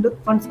whatever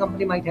funds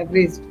company might have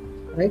raised,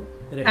 right?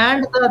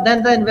 And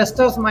then the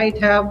investors might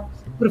have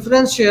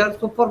preference share.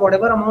 So for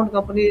whatever amount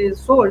company is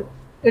sold,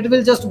 it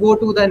will just go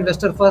to the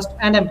investor first,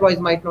 and employees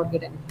might not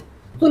get anything.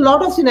 So a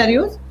lot of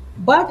scenarios.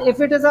 But if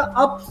it is a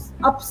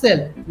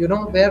upsell,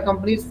 where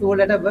company is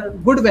sold at a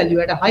good value,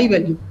 at a high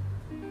value,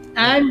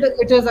 and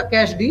it is a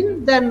cash deal,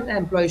 then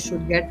employees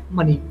should get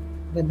money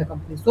when the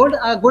company is sold.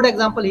 A good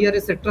example here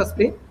is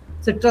CitrusPay.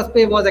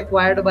 CitrusPay was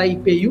acquired by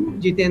PayU.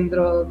 Jiten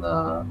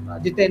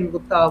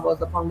Gupta was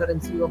the founder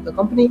and CEO of the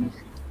company.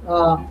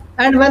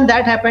 And when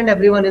that happened,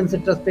 everyone in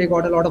CitrusPay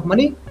got a lot of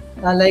money.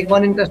 Like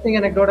one interesting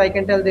anecdote I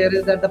can tell there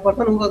is that the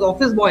person who was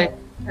office boy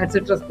at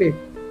CitrusPay,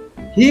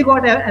 he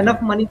got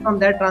enough money from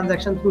that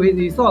transaction through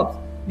his ESOPs,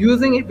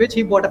 using which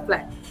he bought a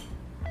flat.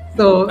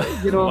 So,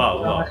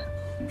 wow.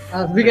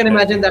 We can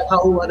imagine that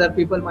how other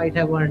people might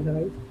have earned,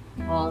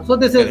 right? So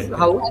this is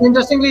how. And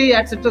interestingly,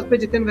 at CitrusPay,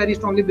 Jiten very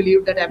strongly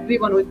believed that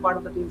everyone who is part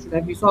of the team should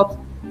have ESOPs.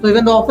 So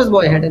even the office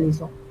boy had an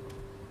ESOP.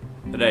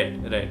 Right.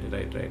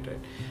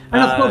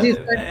 And of course, he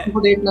spent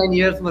about 8-9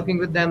 years working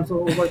with them.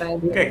 So over time,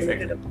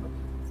 exactly.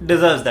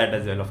 Deserves that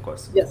as well, of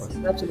course. Yes,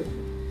 absolutely.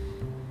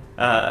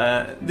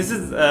 This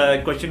is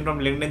a question from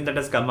LinkedIn that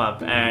has come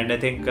up, and I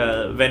think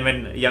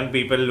when young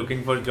people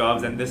looking for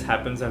jobs, and this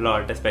happens a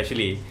lot,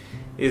 especially,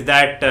 is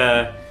that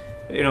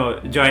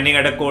joining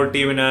at a core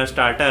team in a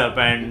startup,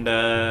 and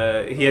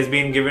he has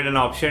been given an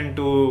option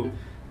to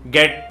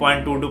get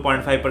 0.2 to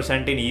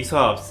 0.5% in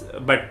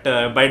ESOPs, but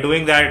by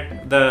doing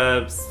that,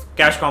 the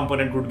cash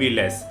component would be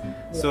less.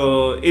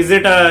 So is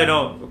it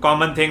a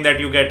common thing that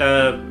you get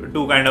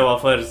two kind of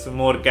offers,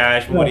 more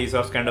cash, more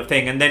ESOPs kind of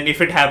thing, and then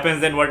if it happens,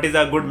 then what is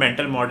a good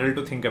mental model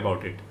to think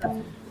about it?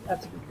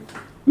 Absolutely.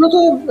 No,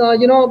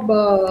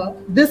 so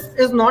this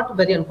is not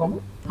very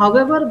uncommon.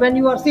 However, when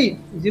you are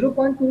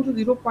 0.2 to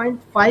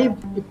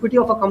 0.5 equity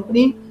of a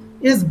company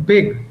is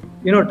big.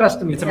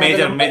 Trust me. It's a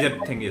major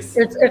thing. Is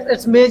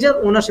it's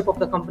major ownership of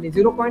the company.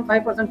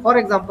 0.5%, for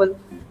example,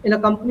 in a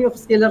company of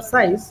scalar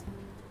size,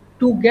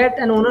 to get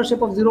an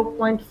ownership of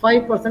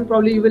 0.5%,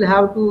 probably you will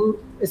have to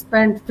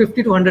spend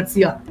 50 to 100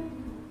 CR,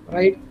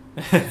 right?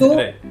 So,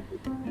 right.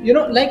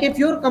 Like if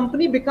your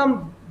company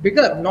become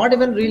bigger, not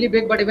even really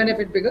big, but even if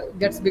it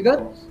gets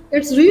bigger,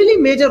 it's really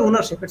major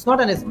ownership. It's not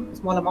a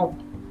small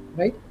amount,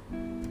 right?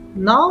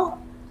 Now,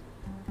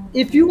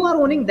 if you are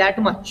owning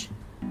that much,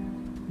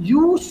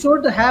 you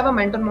should have a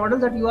mental model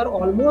that you are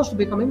almost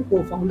becoming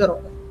co-founder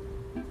of it.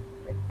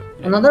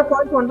 Another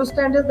point to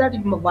understand is that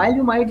while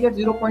you might get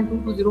 0.2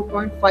 to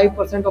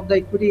 0.5% of the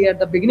equity at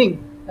the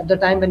beginning, at the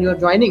time when you are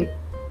joining,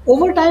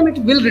 over time it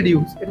will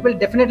reduce. It will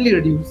definitely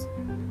reduce.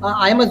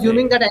 I am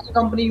assuming that any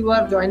company you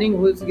are joining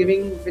who is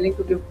willing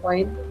to give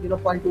 0.2,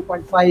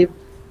 0.5,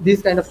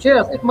 these kind of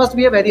shares, it must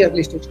be a very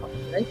early stage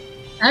company, right?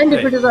 And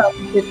if it is a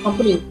big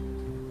company,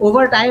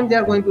 over time they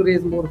are going to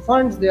raise more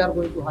funds. They are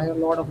going to hire a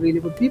lot of really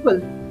good people.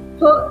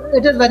 So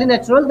it is very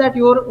natural that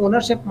your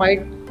ownership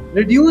might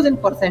reduce in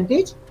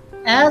percentage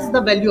as the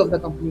value of the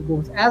company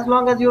goes. As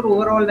long as your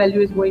overall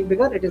value is going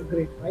bigger, it is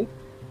great, right?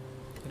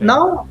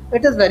 Now,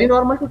 it is very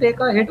normal to take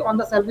a hit on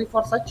the salary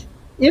for such.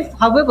 If,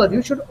 however,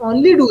 you should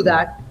only do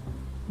that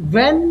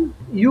when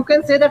you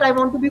can say that I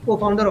want to be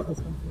co-founder of this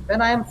company,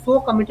 when I am so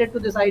committed to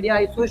this idea,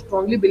 I so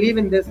strongly believe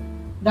in this,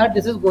 that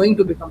this is going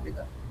to become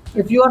bigger.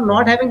 If you are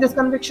not having this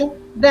conviction,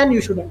 then you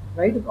shouldn't,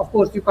 right? Of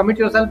course, you commit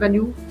yourself when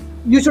you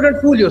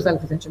shouldn't fool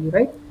yourself essentially,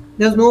 right?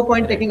 There's no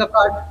point taking a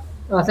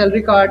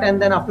salary card,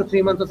 and then after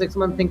 3 months or 6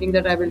 months thinking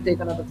that I will take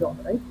another job,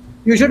 right?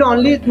 You should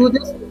only do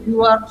this if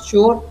you are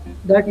sure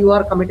that you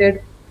are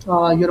committed,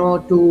 for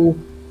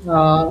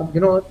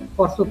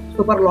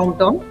super long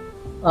term,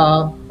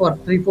 for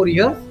 3-4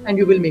 years, and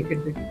you will make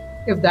it big.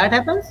 If that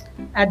happens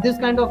at this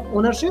kind of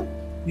ownership,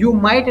 you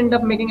might end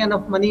up making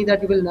enough money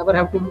that you will never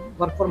have to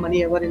work for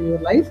money ever in your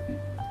life.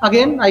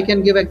 Again, I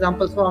can give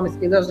examples from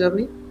Scaler's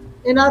journey.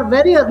 In our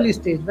very early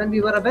stage, when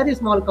we were a very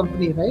small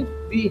company, right,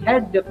 we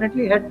had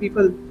definitely had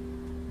people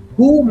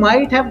who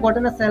might have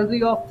gotten a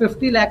salary of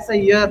 50 lakhs a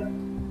year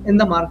in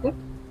the market,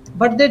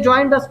 but they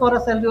joined us for a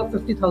salary of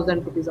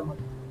 50,000 rupees a month.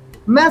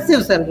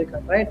 Massive salary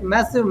cut, right?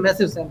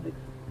 Massive salary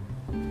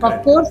cut.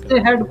 Of course,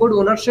 they had good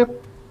ownership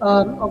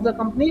of the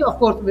company, of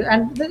course,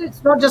 and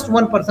it's not just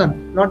one person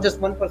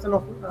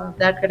of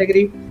that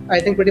category. I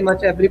think pretty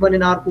much everyone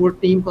in our core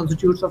team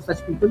constitutes of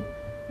such people.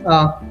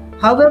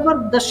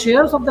 However, the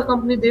shares of the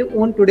company they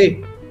own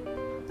today,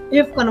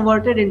 if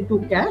converted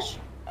into cash,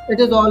 it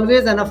is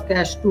always enough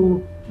cash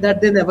to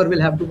that they never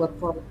will have to work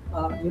for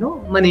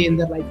money in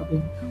their life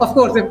again. Of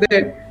course, if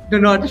they do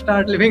not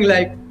start living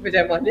like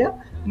Vijay Mallya,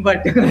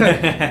 but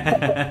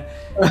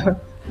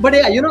but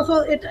yeah,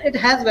 so it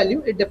has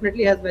value. It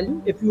definitely has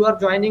value. If you are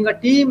joining a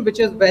team which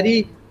is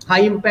very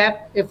high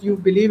impact, if you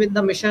believe in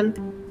the mission,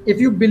 if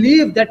you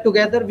believe that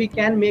together we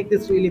can make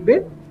this really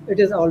big, it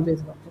is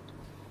always worth it.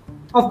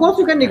 Of course,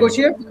 you can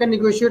negotiate. You can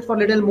negotiate for a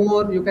little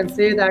more. You can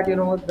say that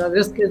the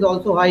risk is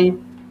also high.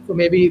 So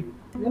maybe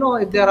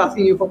if they are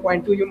asking you for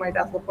 0.2, you might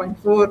ask for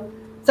 0.4.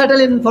 Settle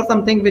in for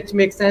something which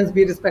makes sense.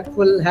 Be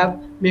respectful.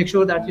 Make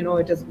sure that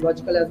it is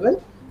logical as well.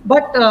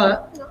 But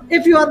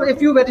if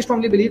you very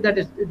strongly believe that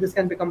this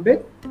can become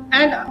big,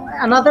 and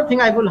another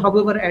thing I will,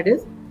 however, add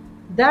is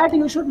that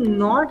you should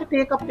not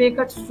take a pay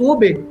cut so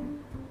big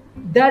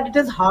that it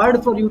is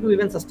hard for you to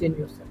even sustain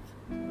yourself,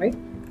 right?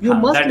 You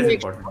must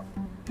make sure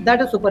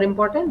that is super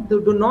important.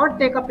 Do not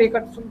take a pay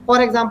cut.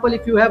 For example,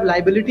 if you have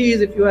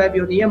liabilities, if you have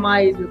your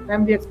EMIs, your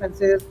family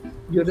expenses,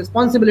 your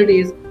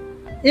responsibilities,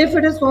 if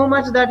it is so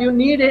much that you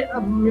need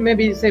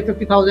maybe say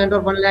 50,000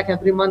 or 1 lakh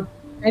every month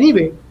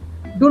anyway,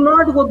 do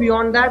not go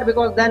beyond that,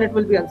 because then it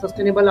will be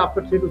unsustainable.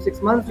 After 3 to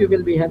 6 months, you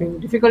will be having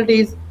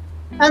difficulties,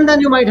 and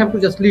then you might have to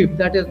just leave.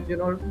 That is,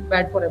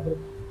 bad for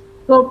everyone.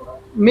 So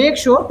make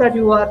sure that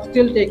you are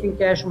still taking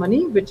cash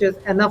money, which is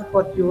enough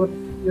for your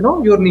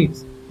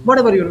needs,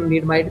 whatever your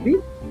need might be.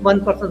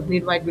 One person's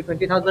need might be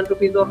 20,000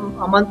 rupees a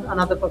month.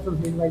 Another person's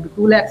need might be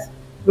 2 lakhs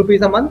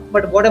rupees a month.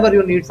 But whatever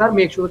your needs are,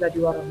 make sure that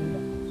you are earning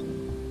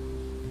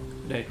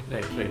that.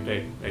 Right.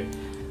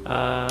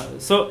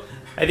 So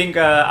I think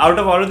out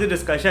of all of the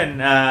discussion,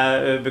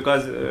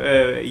 because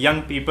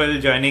young people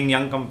joining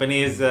young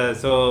companies,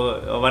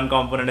 so one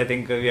component I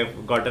think we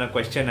have gotten a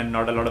question and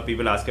not a lot of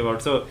people ask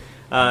about. So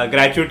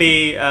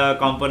gratuity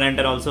component,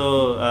 and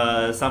also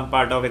some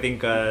part of I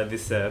think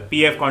this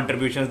PF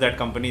contributions that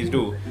companies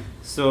do.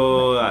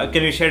 So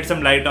can you shed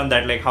some light on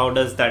that? Like how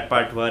does that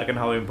part work and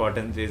how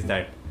important is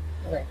that?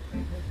 Right.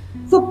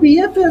 So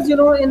PF is,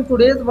 in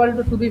today's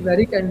world, to be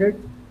very candid,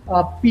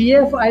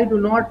 PF I do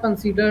not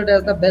consider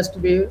as the best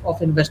way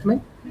of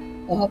investment,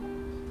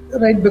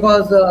 right?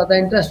 Because the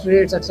interest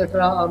rates,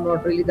 etc., are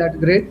not really that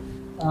great.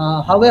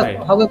 However,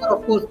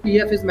 of course,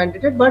 PF is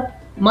mandated. But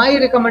my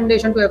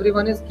recommendation to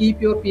everyone is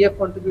keep your PF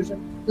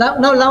contribution.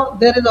 Now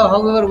there is,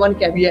 however, one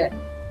caveat.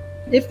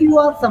 If you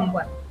are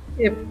someone,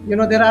 if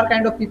there are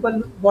kind of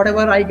people,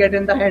 whatever I get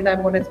in the hand,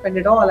 I'm going to spend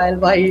it all. I'll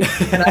buy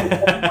and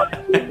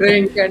I'll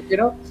drink, and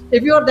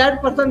if you are that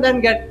person,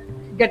 then get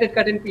it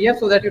cut in PF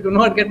so that you do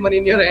not get money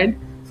in your hand,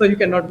 so you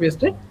cannot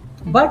waste it.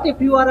 But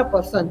if you are a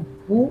person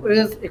who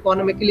is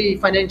economically,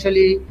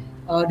 financially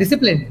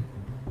disciplined,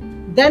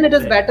 then it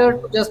is better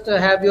to just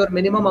have your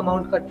minimum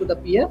amount cut to the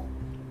PF.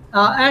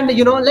 And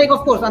of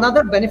course,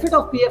 another benefit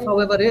of PF,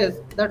 however,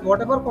 is that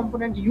whatever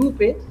component you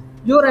pay,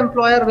 your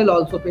employer will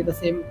also pay the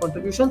same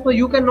contribution. So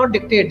you cannot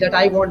dictate that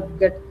I want to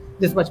get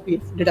this much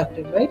PF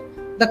deducted, right?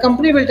 The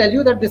company will tell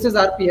you that this is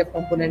our PF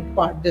component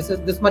part. This is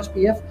this much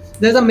PF.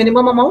 There's a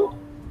minimum amount.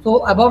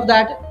 So above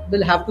that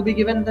will have to be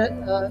given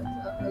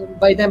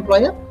by the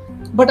employer.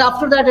 But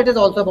after that, it is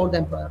also about the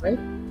employer, right?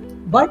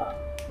 But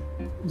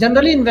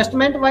generally,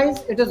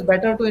 investment-wise, it is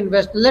better to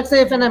invest. Let's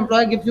say if an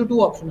employer gives you 2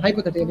 options,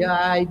 hypothetically,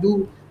 I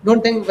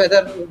don't think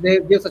whether they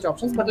give such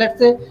options, but let's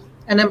say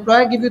an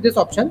employer gives you this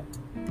option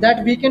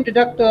that we can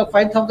deduct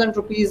 5,000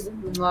 rupees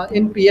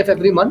in PF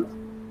every month,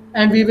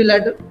 and we will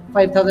add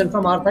 5,000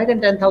 from our side, and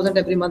 10,000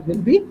 every month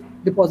will be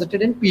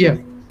deposited in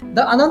PF.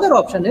 The another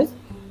option is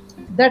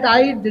that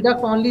I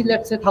deduct only,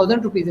 let's say,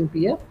 1,000 rupees in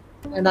PF,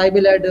 and I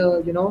will add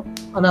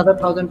another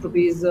 1,000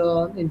 rupees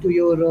into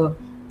your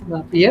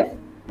PF,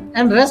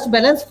 and rest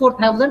balance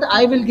 4,000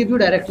 I will give you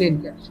directly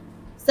in cash.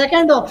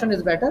 Second option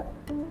is better,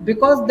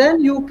 because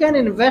then you can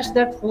invest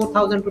that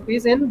 4,000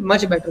 rupees in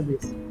much better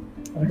ways,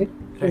 right?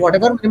 So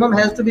whatever minimum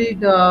has to be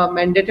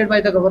mandated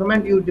by the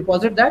government, you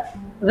deposit that.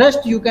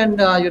 Rest you can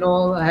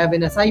have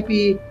in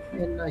SIP,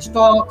 in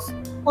stocks,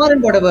 or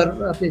in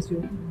whatever place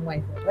you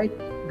might go, right?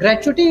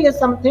 Gratuity is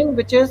something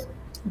which is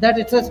that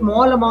it's a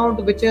small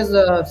amount which is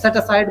set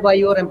aside by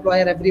your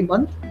employer every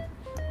month.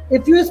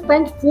 If you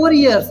spend 4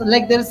 years,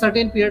 like there is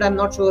certain period, I'm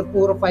not sure,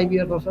 4 or 5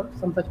 years or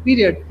some such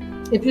period,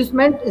 if you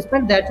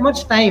spend that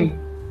much time,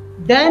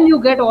 then you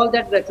get all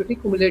that gratuity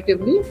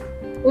cumulatively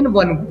in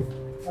one go,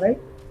 right?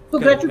 So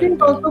gratuity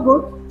is also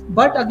good,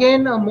 but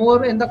again,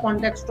 more in the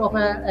context of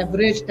an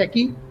average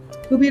techie.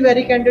 To be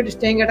very candid,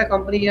 staying at a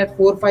company at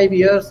 4 or 5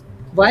 years,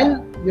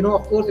 while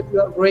of course, if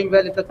you are growing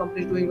well, if the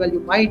company is doing well,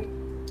 you might.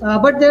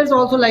 But there's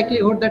also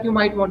likelihood that you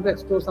might want to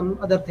explore some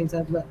other things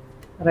as well,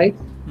 right?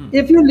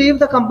 If you leave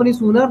the company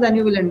sooner, then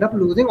you will end up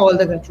losing all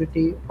the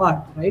gratuity part,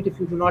 right? If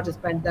you do not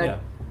spend that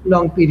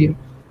long period.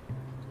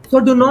 So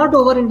do not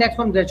over-index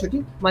on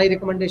gratuity. My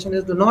recommendation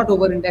is do not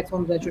over-index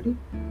on gratuity.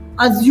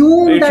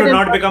 Assume it that should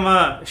not become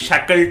a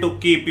shackle to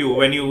keep you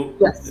when you.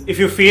 Yes. If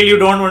you feel you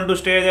don't want to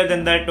stay there,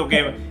 then that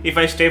okay. If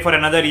I stay for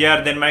another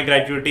year, then my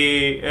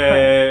gratuity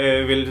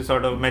will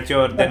sort of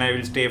mature. Then I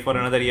will stay for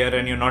another year,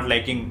 and you're not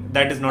liking.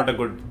 That is not a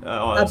good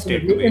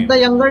state to be in the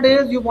younger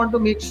days. You want to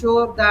make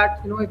sure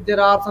that if there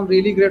are some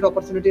really great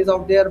opportunities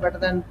out there, better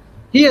than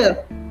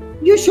here,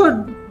 you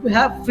should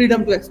have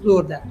freedom to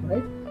explore that,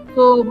 right?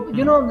 So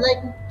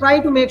like try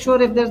to make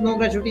sure if there's no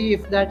gratuity,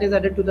 if that is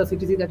added to the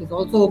CTC, that is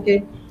also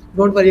okay.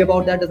 Don't worry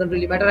about that, doesn't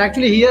really matter.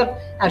 Actually here,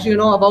 as you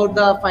know about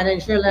the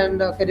financial and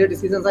career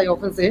decisions, I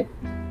often say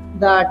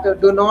that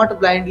do not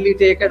blindly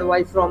take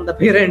advice from the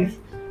parents,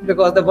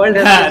 because the world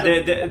has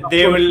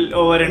they will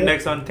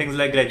over-index on things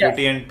like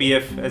gratuity and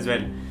PF as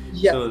well.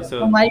 Yes.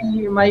 So my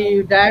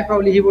dad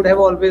probably he would have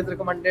always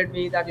recommended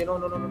me that no,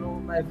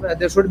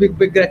 there should be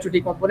big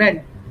gratuity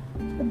component.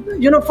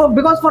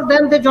 Because for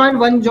them they join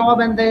one job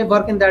and they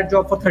work in that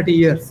job for 30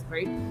 years,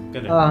 right?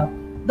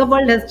 The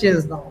world has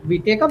changed now. We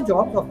take up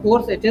jobs. Of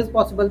course, it is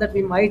possible that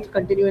we might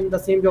continue in the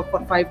same job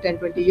for 5, 10,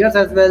 20 years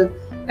as well,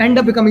 end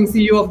up becoming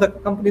CEO of the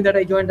company that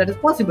I joined. That is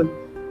possible.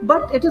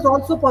 But it is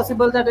also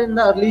possible that in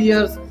the early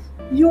years,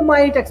 you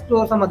might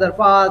explore some other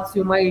paths.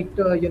 You might,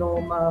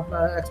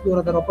 explore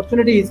other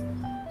opportunities.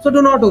 So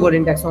do not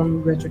over-index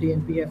on gratuity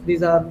and PF.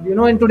 These are,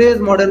 in today's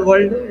modern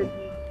world,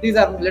 these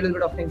are a little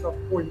bit of things of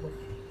old world.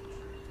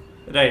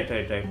 Right.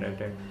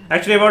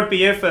 Actually, about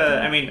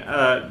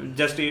PF,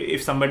 just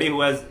if somebody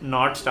who has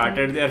not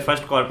started their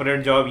first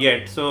corporate job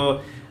yet,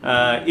 so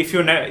if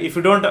you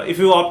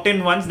opt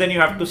in once, then you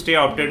have to stay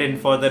opted in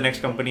for the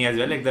next company as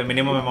well. Like the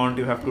minimum amount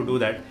you have to do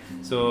that.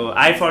 So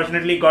I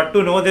fortunately got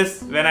to know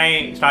this when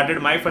I started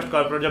my first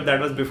corporate job. That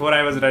was before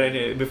I was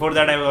before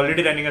that I was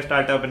already running a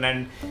startup, and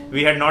then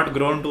we had not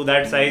grown to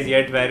that size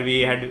yet where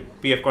we had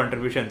PF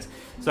contributions.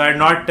 So I had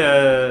not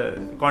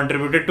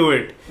contributed to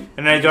it,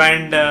 and I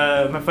joined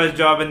my first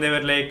job, and they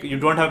were like, "You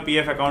don't have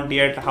PF account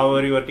yet. How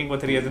are you working for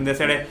 3 years?" And they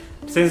said,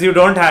 "Since you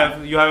have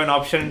an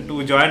option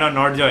to join or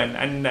not join."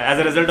 And as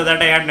a result of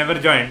that, I had never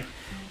joined,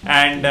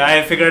 and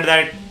I figured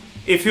that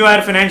if you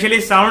are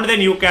financially sound,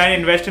 then you can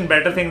invest in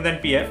better things than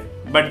PF.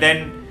 But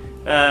then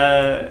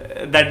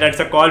that's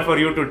a call for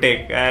you to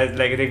take. As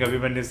like I think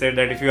Abhimanyu said,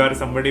 that if you are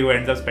somebody who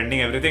ends up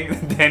spending everything,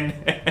 then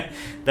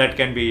that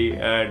can be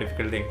a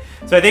difficult thing.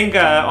 So I think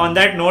on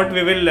that note,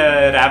 we will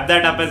wrap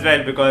that up as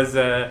well, because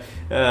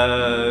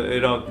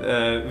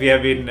we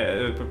have been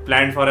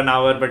planned for an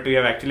hour, but we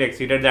have actually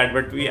exceeded that.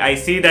 But I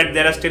see that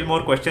there are still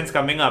more questions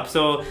coming up.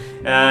 So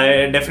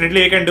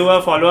definitely we can do a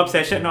follow-up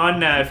session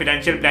on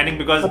financial planning,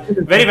 because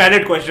very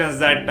valid questions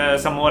that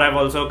some more have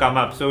also come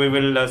up. So we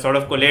will sort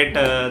of collate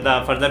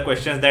the further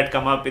questions that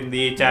come up in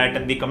the chat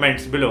and the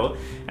comments below,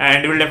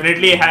 and we will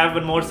definitely have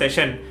one more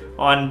session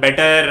on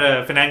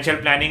better financial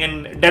planning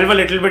and delve a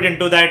little bit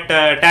into that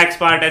tax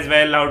part as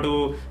well, how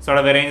to sort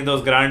of arrange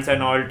those grants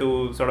and all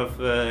to sort of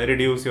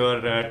reduce your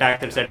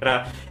tax,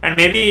 etc. And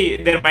maybe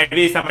there might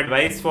be some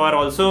advice for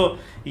also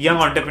young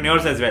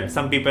entrepreneurs as well.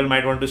 Some people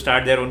might want to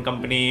start their own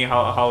company,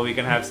 how we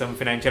can have some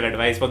financial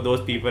advice for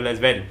those people as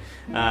well.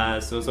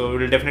 So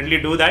we'll definitely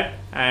do that,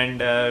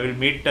 and we'll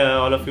meet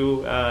all of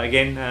you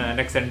again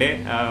next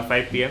Sunday,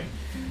 5 p.m.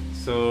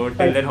 So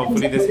till then,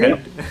 hopefully this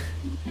helped.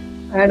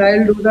 And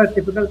I'll do the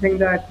typical thing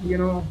that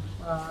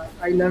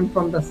I learned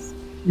from the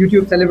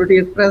YouTube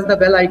celebrities: press the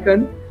bell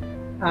icon.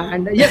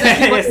 And yes.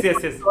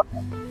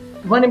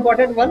 One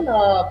important one,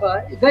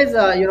 guys.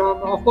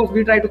 Of course,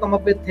 we try to come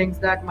up with things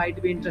that might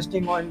be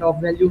interesting and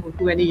of value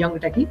to any young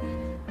techie.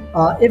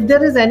 If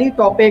there is any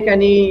topic,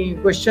 any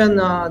question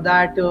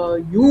that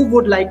you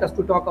would like us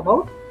to talk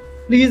about,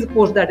 please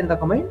post that in the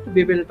comment.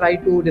 We will try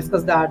to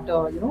discuss that.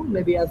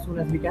 Maybe as soon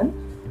as we can.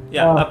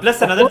 Yeah,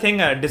 plus another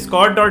thing,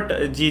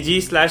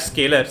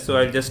 discord.gg/scaler. So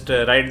I'll just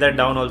write that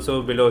down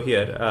also below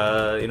here.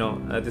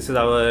 This is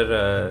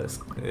our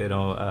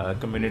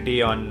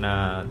community on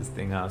this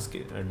thing,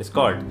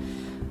 Discord,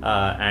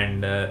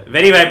 and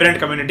very vibrant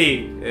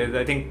community.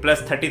 I think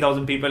plus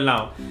 30,000 people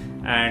now.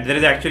 And there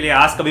is actually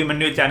Ask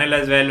Abhimanyu channel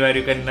as well, where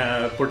you can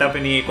put up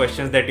any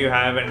questions that you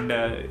have, and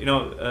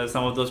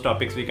some of those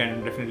topics we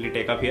can definitely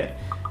take up here.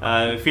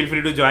 Feel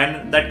free to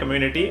join that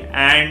community,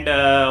 and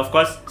of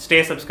course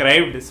stay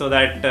subscribed so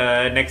that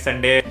next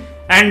Sunday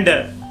And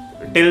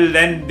till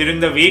then, during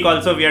the week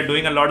also, we are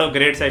doing a lot of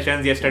great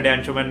sessions. Yesterday,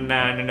 Anshuman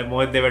and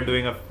Mohit, they were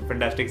doing a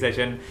fantastic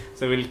session.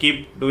 So we'll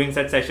keep doing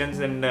such sessions,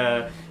 and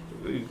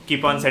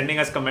keep on sending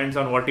us comments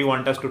on what you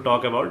want us to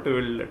talk about. We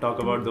will talk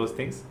about those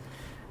things.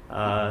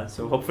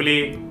 So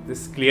hopefully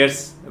this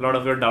clears a lot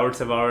of your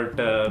doubts about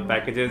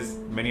packages.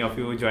 Many of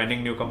you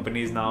joining new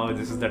companies now,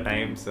 this is the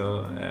time.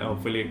 So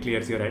hopefully it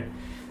clears your head.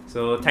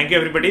 So thank you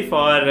everybody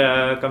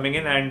for coming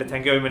in, and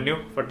thank you Abhimanyu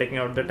for taking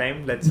out the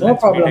time. Let's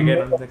meet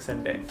again on the next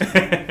Sunday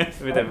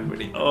with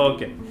everybody.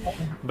 Okay.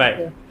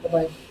 Bye.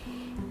 Bye.